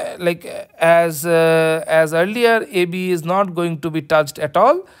like as earlier, AB is not going to be touched at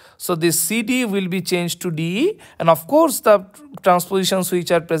all. So this CD will be changed to DE, and of course the transpositions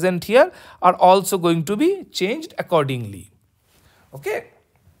which are present here are also going to be changed accordingly. Okay.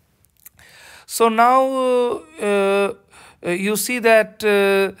 So now you see that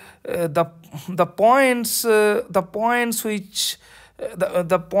the points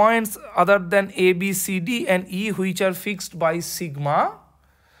other than A, B, C, D and E which are fixed by sigma.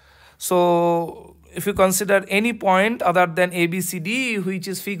 So if you consider any point other than A, B, C, D which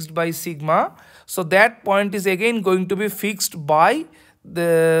is fixed by sigma, so that point is again going to be fixed by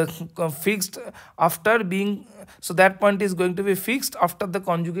after being, so that point is going to be fixed after the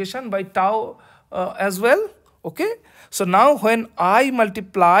conjugation by tau as well. Okay. So now when I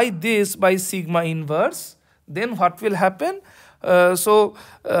multiply this by sigma inverse, then what will happen?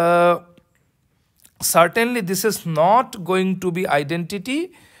 Certainly this is not going to be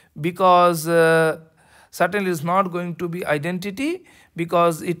identity, because if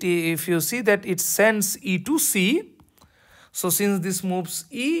you see that it sends E to C. So since this moves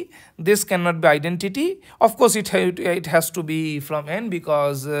E, this cannot be identity. Of course it has to be from N,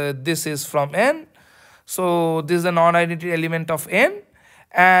 because this is from N. So this is a non-identity element of N,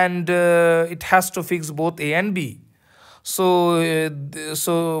 and it has to fix both A and B. So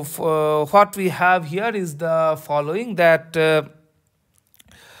what we have here is the following, that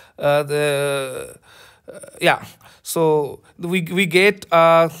so we get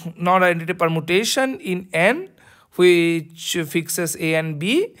a non-identity permutation in N which fixes A and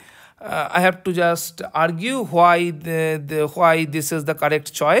B. I have to just argue why why this is the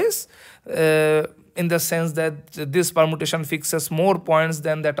correct choice, in the sense that this permutation fixes more points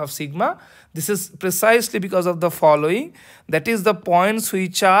than that of sigma. This is precisely because of the following, that is the points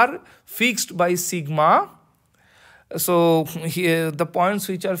which are fixed by sigma. So here the points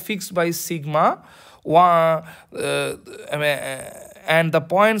which are fixed by sigma, and the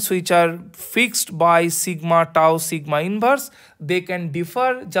points which are fixed by sigma tau sigma inverse, they can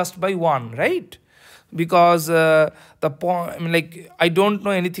differ just by 1, right? Because the point, like I don't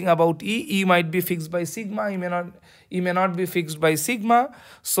know anything about E. E might be fixed by sigma, E may not be fixed by sigma.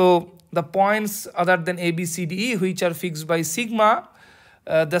 So the points other than A, B, C, D, E which are fixed by sigma,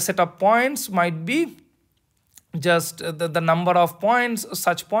 the set of points might be just the number of points.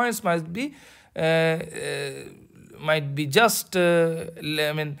 Such points might be just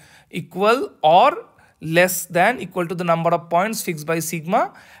equal or less than equal to the number of points fixed by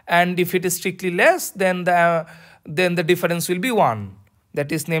sigma, and if it is strictly less, then the difference will be 1,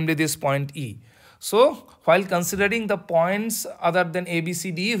 that is namely this point E. So while considering the points other than A, B, C,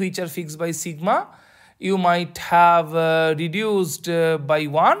 D which are fixed by sigma, you might have reduced by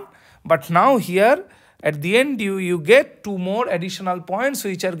 1, but now here at the end you get 2 more additional points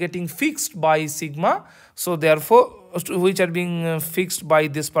which are getting fixed by sigma, so therefore which are being fixed by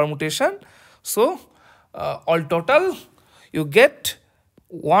this permutation. So all total you get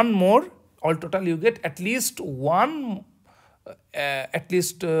one more, all total you get at least one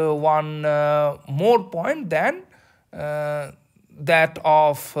more point than that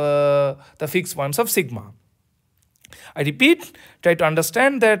of the fixed points of sigma. I repeat, try to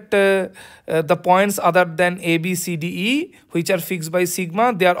understand that the points other than A, B, C, D, E which are fixed by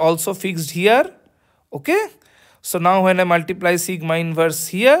sigma, they are also fixed here. Okay, so now when I multiply sigma inverse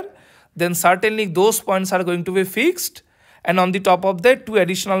here, then certainly those points are going to be fixed, and on the top of that 2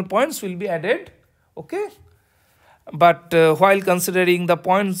 additional points will be added. Okay, but while considering the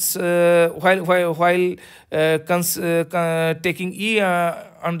points, while taking E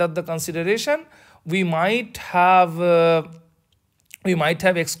under the consideration, we might have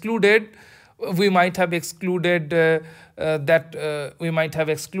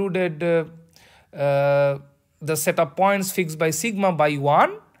excluded the set of points fixed by sigma by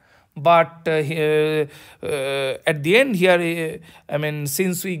 1, but at the end here,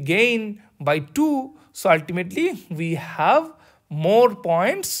 since we gain by 2, so ultimately we have more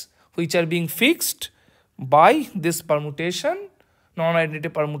points which are being fixed by this permutation, non-identity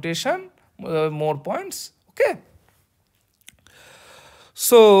permutation, more points. Okay,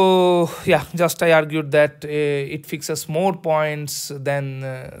 so yeah, just I argued that it fixes more points than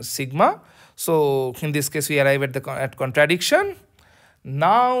sigma. So in this case we arrive at contradiction.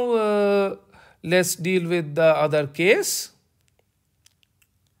 Now let's deal with the other case.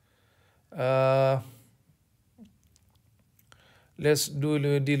 Let's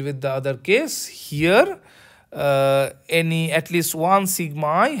deal with the other case. Here at least one sigma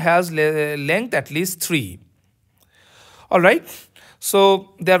I has length at least 3. All right,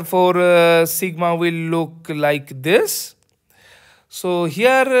 so therefore sigma will look like this. So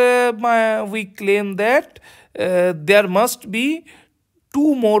here we claim that there must be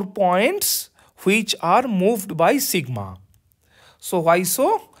 2 more points which are moved by sigma. So why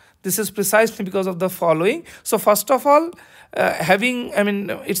so? This is precisely because of the following. So first of all,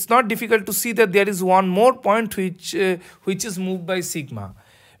 it's not difficult to see that there is one more point which is moved by sigma,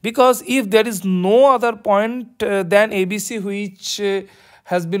 because if there is no other point than ABC which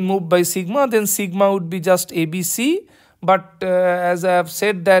has been moved by sigma, then sigma would be just ABC. But as I have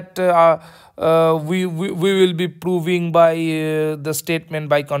said that we will be proving by the statement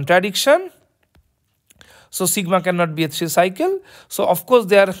by contradiction. So sigma cannot be a 3 cycle. So of course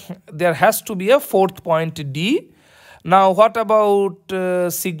there has to be a 4th point D. Now what about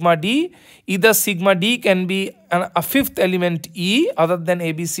sigma D? Either sigma D can be a 5th element E other than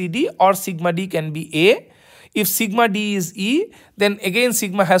ABCD, or sigma D can be A. If sigma D is E, then again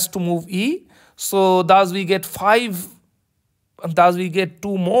sigma has to move E. So thus we get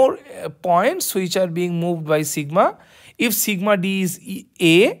 2 more points which are being moved by sigma. If sigma D is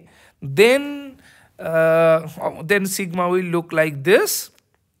A, then sigma will look like this.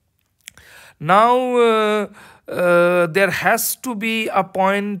 Now there has to be a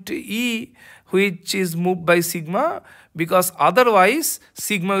point E which is moved by sigma, because otherwise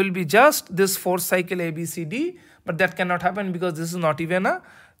sigma will be just this 4th cycle ABCD, but that cannot happen because this is not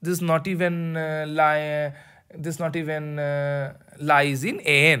even lies in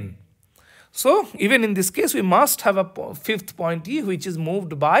AN. So even in this case we must have a 5th point E which is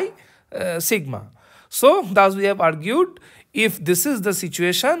moved by sigma. So thus we have argued, if this is the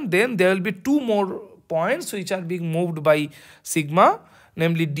situation, then there will be 2 more points which are being moved by sigma,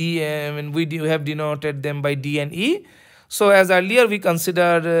 namely D, we have denoted them by D and E. So as earlier we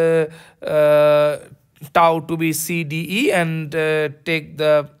consider tau to be C, D, E, and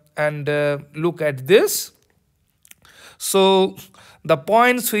look at this. So the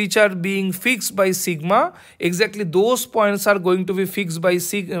points which are being fixed by sigma, exactly those points are going to be fixed by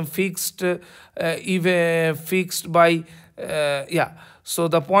So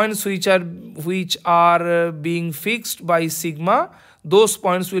the points which are being fixed by sigma, those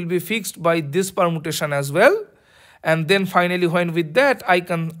points will be fixed by this permutation as well. and then finally when with that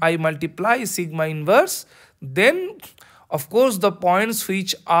I multiply sigma inverse, then of course the points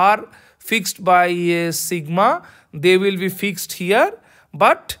which are fixed by sigma, they will be fixed here,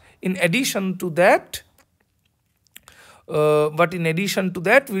 but in addition to that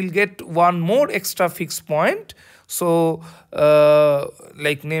we'll get one more extra fixed point. So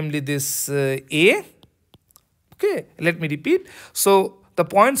like namely this A. Okay, let me repeat. So the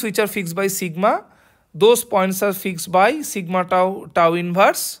points which are fixed by sigma, those points are fixed by sigma tau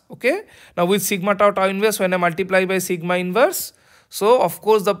inverse. Okay, now with sigma tau inverse, when I multiply by sigma inverse, so of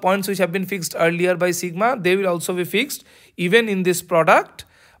course the points which have been fixed earlier by sigma, they will also be fixed even in this product.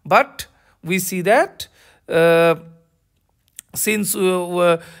 But we see that since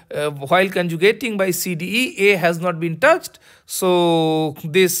while conjugating by CDE, A has not been touched, so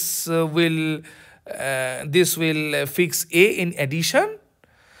this will fix A in addition.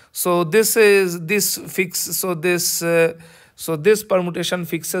 So this permutation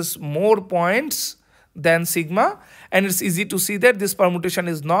fixes more points than sigma, and it's easy to see that this permutation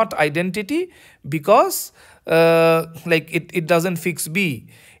is not identity, because like it doesn't fix B.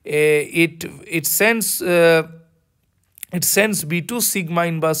 It sends B to sigma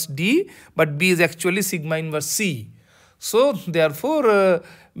inverse D, but B is actually sigma inverse C. So therefore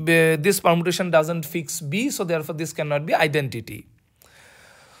this permutation doesn't fix B, so therefore this cannot be identity.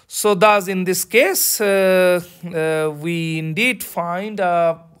 So thus in this case we indeed find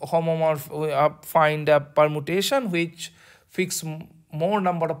a permutation which fix more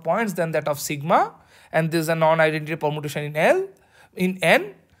number of points than that of sigma, and this is a non-identity permutation in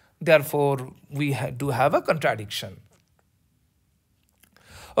N. Therefore we do have a contradiction.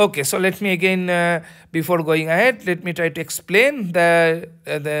 Okay, so let me again, before going ahead, let me try to explain the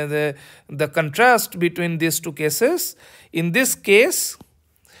contrast between these two cases. In this case,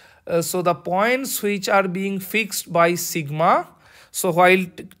 so the points which are being fixed by sigma, so while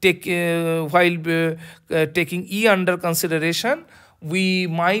taking E under consideration, we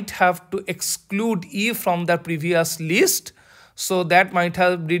might have to exclude E from the previous list. So that might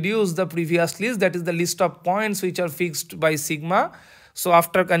have reduced the previous list, that is the list of points which are fixed by sigma. So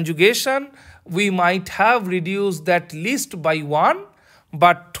after conjugation, we might have reduced that list by 1,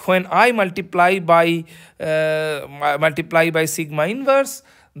 but when I multiply by sigma inverse,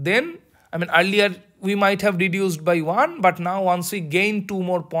 then earlier we might have reduced by 1, but now once we gain 2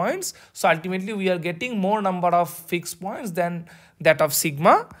 more points, so ultimately we are getting more number of fixed points than that of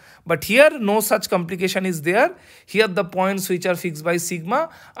sigma. But here no such complication is there. Here the points which are fixed by sigma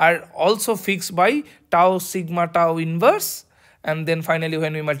are also fixed by sigma tau inverse, and then finally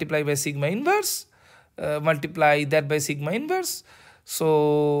when we multiply by sigma inverse, multiply that by sigma inverse,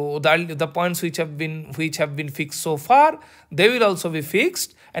 so the points which have been fixed so far, they will also be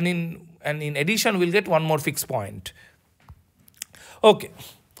fixed, and in addition we'll get one more fixed point. Okay,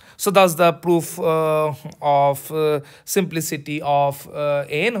 so that's the proof of simplicity of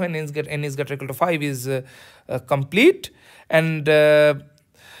n when n is greater or equal to 5 is complete. And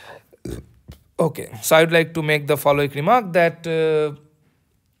okay, so I would like to make the following remark that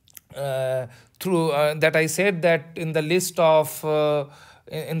that I said that in the list of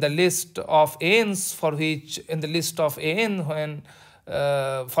ANs for which the list of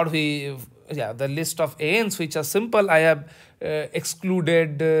ANs which are simple, I have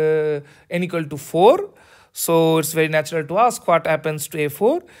excluded n equal to 4. So it's very natural to ask what happens to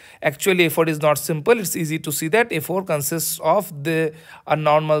A4. Actually A4 is not simple. It's easy to see that A4 consists of a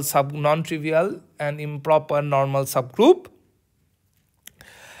normal non-trivial and improper normal subgroup.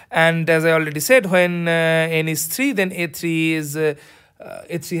 And as I already said, when n is 3, then A3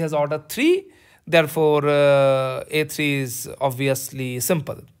 has order 3. Therefore A3 is obviously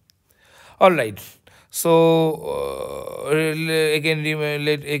simple. All right. So again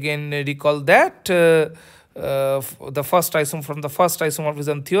recall that the first from the first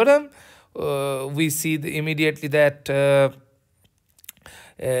isomorphism theorem, we see immediately that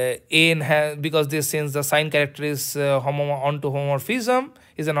AN has, because this, since the sign character is onto homomorphism,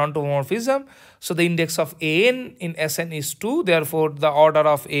 is an onto homomorphism, so the index of AN in Sn is 2. Therefore the order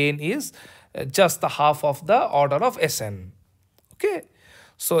of AN is just the half of the order of Sn. Okay,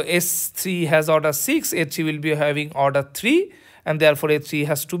 so S3 has order 6, A3 will be having order 3, and therefore A3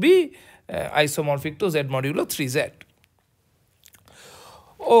 has to be isomorphic to Z modulo 3Z.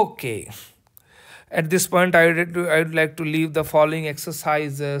 Okay, at this point I would like to leave the following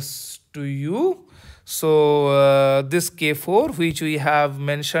exercises to you. So this K4, which we have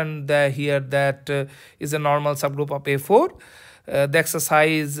mentioned here, that is a normal subgroup of A4. The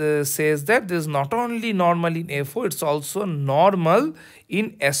exercise says that this is not only normal in A4, it's also normal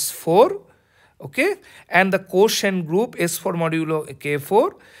in S4. Okay, and the quotient group S4 modulo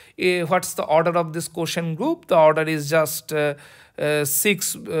K4. What's the order of this quotient group? The order is just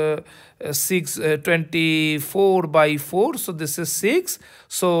 24 by 4, so this is 6.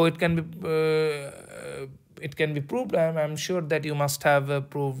 So it can be proved. I'm sure that you must have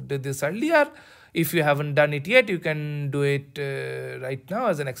proved this earlier. If you haven't done it yet, you can do it right now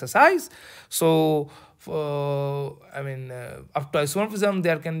as an exercise. So up to isomorphism,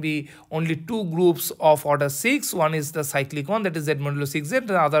 there can be only two groups of order 6. One is the cyclic one, that is Z modulo 6Z.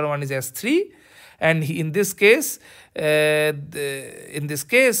 The other one is S3. And in this case, this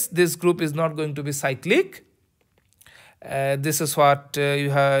group is not going to be cyclic. This is what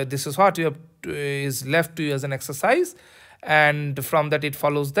you have. This is what you have is left to you as an exercise. And from that it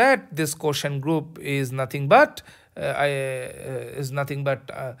follows that this quotient group is nothing but S3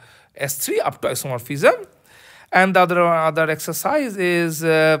 up to isomorphism. And the other exercise is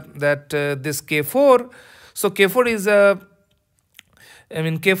that this K4. So K4 is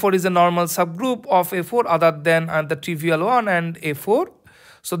K4 is a normal subgroup of A4 other than the trivial one and A4.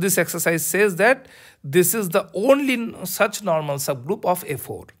 So this exercise says that this is the only such normal subgroup of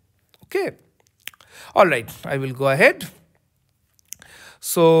A4. Okay. All right. I will go ahead.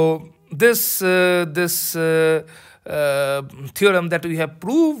 So this theorem that we have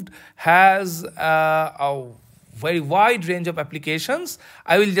proved has a very wide range of applications.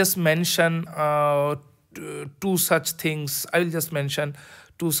 I will just mention two such things. I will just mention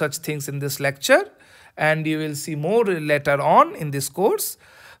two such things in this lecture, and you will see more later on in this course.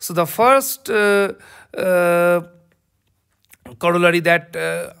 So the first corollary that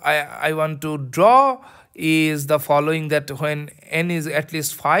I want to draw is the following, that when n is at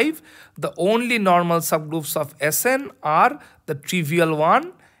least 5, the only normal subgroups of Sn are the trivial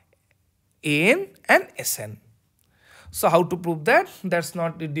one, An and Sn. So how to prove that? That's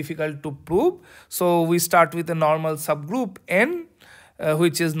not difficult to prove. So we start with a normal subgroup n,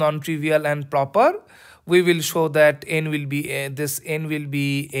 which is non-trivial and proper. We will show that n will be this n will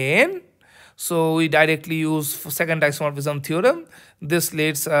be An. So we directly use second isomorphism theorem. This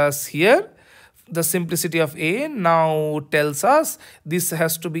leads us here. The simplicity of An now tells us this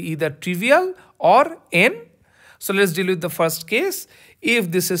has to be either trivial or n. So let's deal with the first case.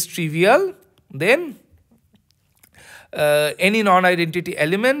 If this is trivial, then any non-identity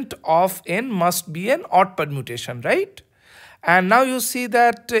element of n must be an odd permutation, right? And now you see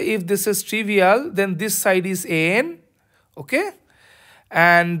that if this is trivial, then this side is An, okay?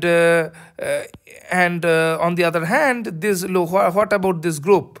 And on the other hand, this what about this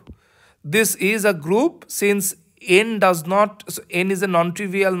group? This is a group, since n does not, so n is a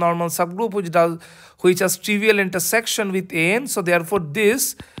non-trivial normal subgroup which has trivial intersection with An. So therefore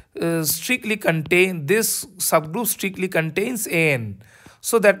this subgroup strictly contains An.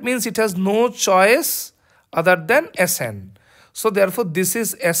 So that means it has no choice other than Sn. So therefore this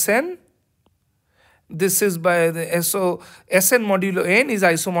is Sn. This is by the so Sn modulo n is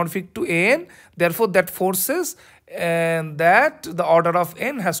isomorphic to An. Therefore that forces that the order of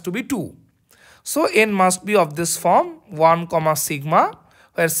n has to be 2. So n must be of this form 1 comma sigma,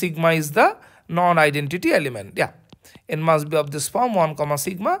 where sigma is the non-identity element. Yeah, n must be of this form 1 comma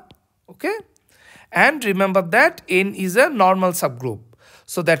sigma. Okay, and remember that n is a normal subgroup.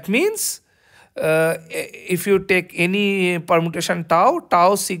 So that means if you take any permutation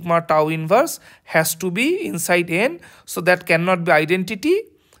tau sigma tau inverse has to be inside n. So that cannot be identity,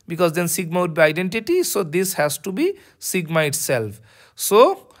 because then sigma would be identity. So this has to be sigma itself.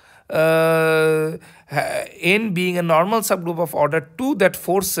 So n being a normal subgroup of order 2, that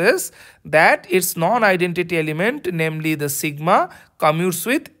forces that its non-identity element, namely the sigma, commutes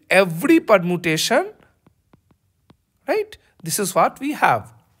with every permutation, right? This is what we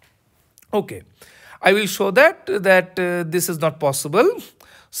have. Okay, I will show that this is not possible.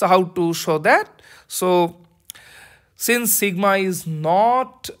 So how to show that? So since sigma is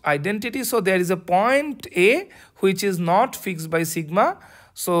not identity, so there is a point A which is not fixed by sigma.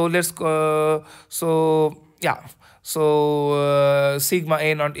 So let's go. So yeah. So sigma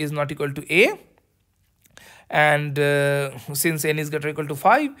A is not equal to A, and since n is greater or equal to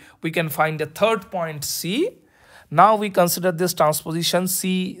 5, we can find a third point C. Now we consider this transposition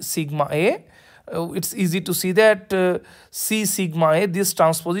C sigma A. It's easy to see that C sigma A, this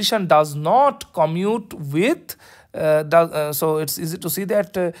transposition does not commute with. So it's easy to see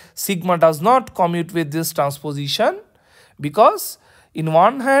that sigma does not commute with this transposition, because in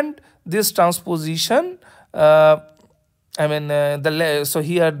one hand this transposition so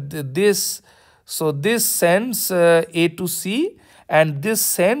here this sends A to C, and this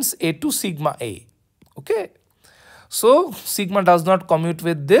sends A to sigma A. Okay, So sigma does not commute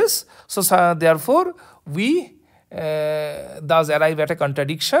with this. So therefore we thus arrive at a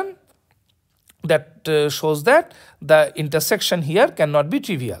contradiction that shows that the intersection here cannot be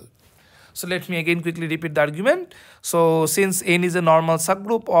trivial. So let me again quickly repeat the argument. So since n is a normal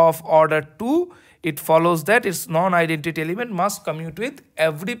subgroup of order 2, it follows that its non-identity element must commute with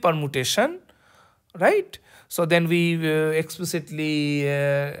every permutation, right? So then we explicitly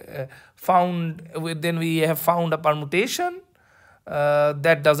found, then we have found a permutation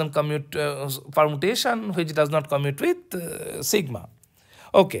that doesn't commute, permutation which does not commute with sigma.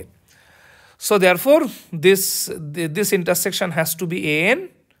 Okay. So therefore this intersection has to be an.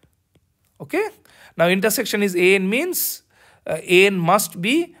 Okay. Now intersection is an means an must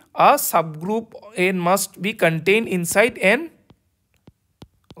be a subgroup, n must be contained inside n.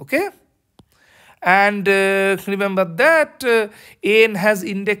 Okay. And remember that an has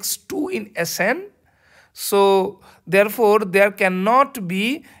index 2 in Sn. So therefore there cannot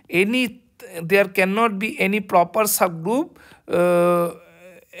be any proper subgroup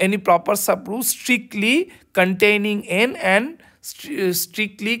strictly containing n and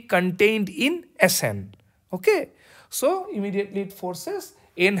strictly contained in Sn. Okay. So immediately it forces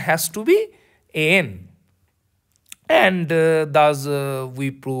n has to be an. And thus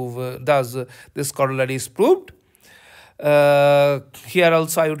we prove, thus this corollary is proved. Here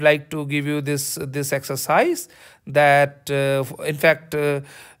also I would like to give you this exercise that in fact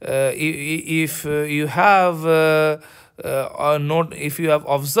if you have if you have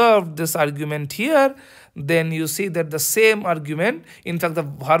observed this argument here, then you see that the same argument, in fact the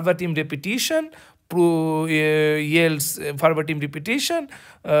verbatim repetition yields verbatim repetition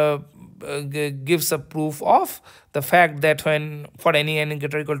gives a proof of the fact that when for any n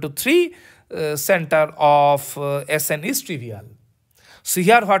greater or equal to 3, center of Sn is trivial. So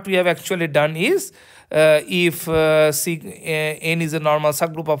here what we have actually done is if n is a normal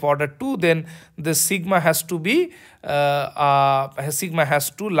subgroup of order 2, then the sigma has to be sigma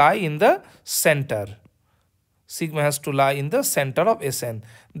has to lie in the center. Sigma has to lie in the center of Sn.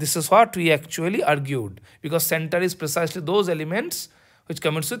 This is what we actually argued, because center is precisely those elements which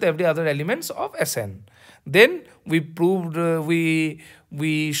commutes with every other elements of Sn. Then we proved,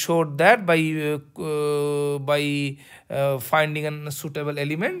 we showed that by finding a suitable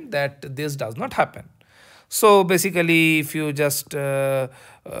element that this does not happen. So basically, if you just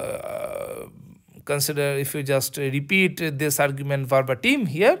consider, if you just repeat this argument verbatim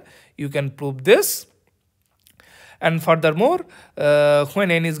here, you can prove this. And furthermore,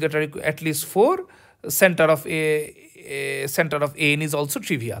 when n is greater or at least 4, center of n is also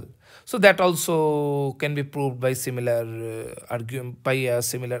trivial. So that also can be proved by similar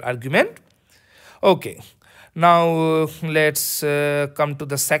argument. Okay. Now let's come to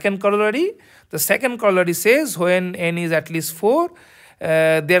the second corollary. The second corollary says when n is at least 4,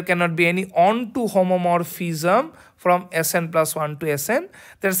 there cannot be any onto homomorphism from Sn plus 1 to Sn.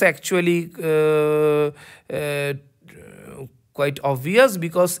 That's actually quite obvious,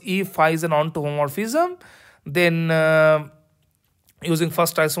 because if phi is an onto homomorphism, then using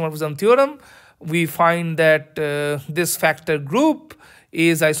first isomorphism theorem, we find that this factor group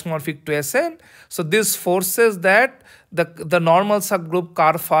is isomorphic to Sn. So this forces that the normal subgroup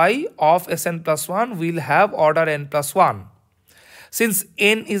car phi of Sn plus 1 will have order n plus 1. Since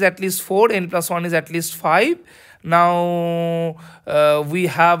n is at least 4, n plus 1 is at least 5, now we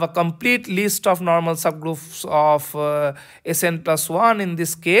have a complete list of normal subgroups of Sn plus 1 in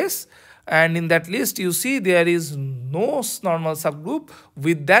this case, and in that list you see there is no normal subgroup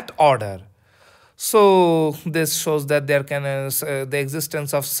with that order. So this shows that there can the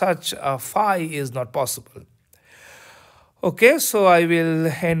existence of such a phi is not possible. Okay, so I will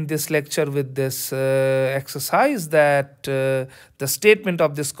end this lecture with this exercise, that the statement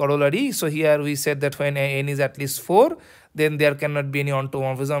of this corollary. So here we said that when n is at least 4, then there cannot be any onto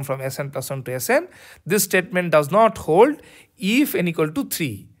homomorphism from Sn plus 1 to Sn. This statement does not hold if n equal to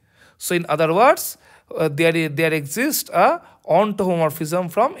 3. So in other words, there exists a onto homomorphism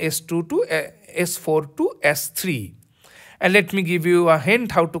from S2 to S4 to S3. And let me give you a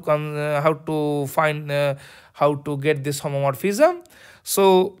hint how to get this homomorphism.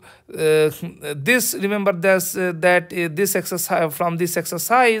 So this, remember this that this exercise, from this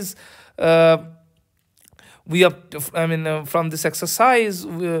exercise we obtain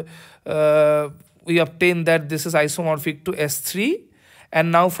that this is isomorphic to S3,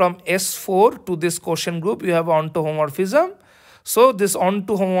 and now from S4 to this quotient group you have onto homomorphism. So this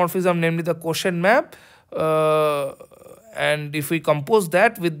onto homomorphism, namely the quotient map, and if we compose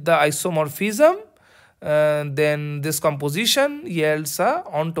that with the isomorphism, then this composition yields a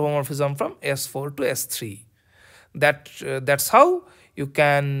onto homomorphism from S4 to S3. That's how you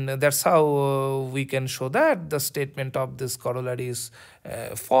can, that's how we can show that the statement of this corollary is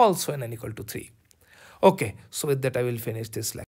false when n equal to 3. Okay, so with that I will finish this lecture.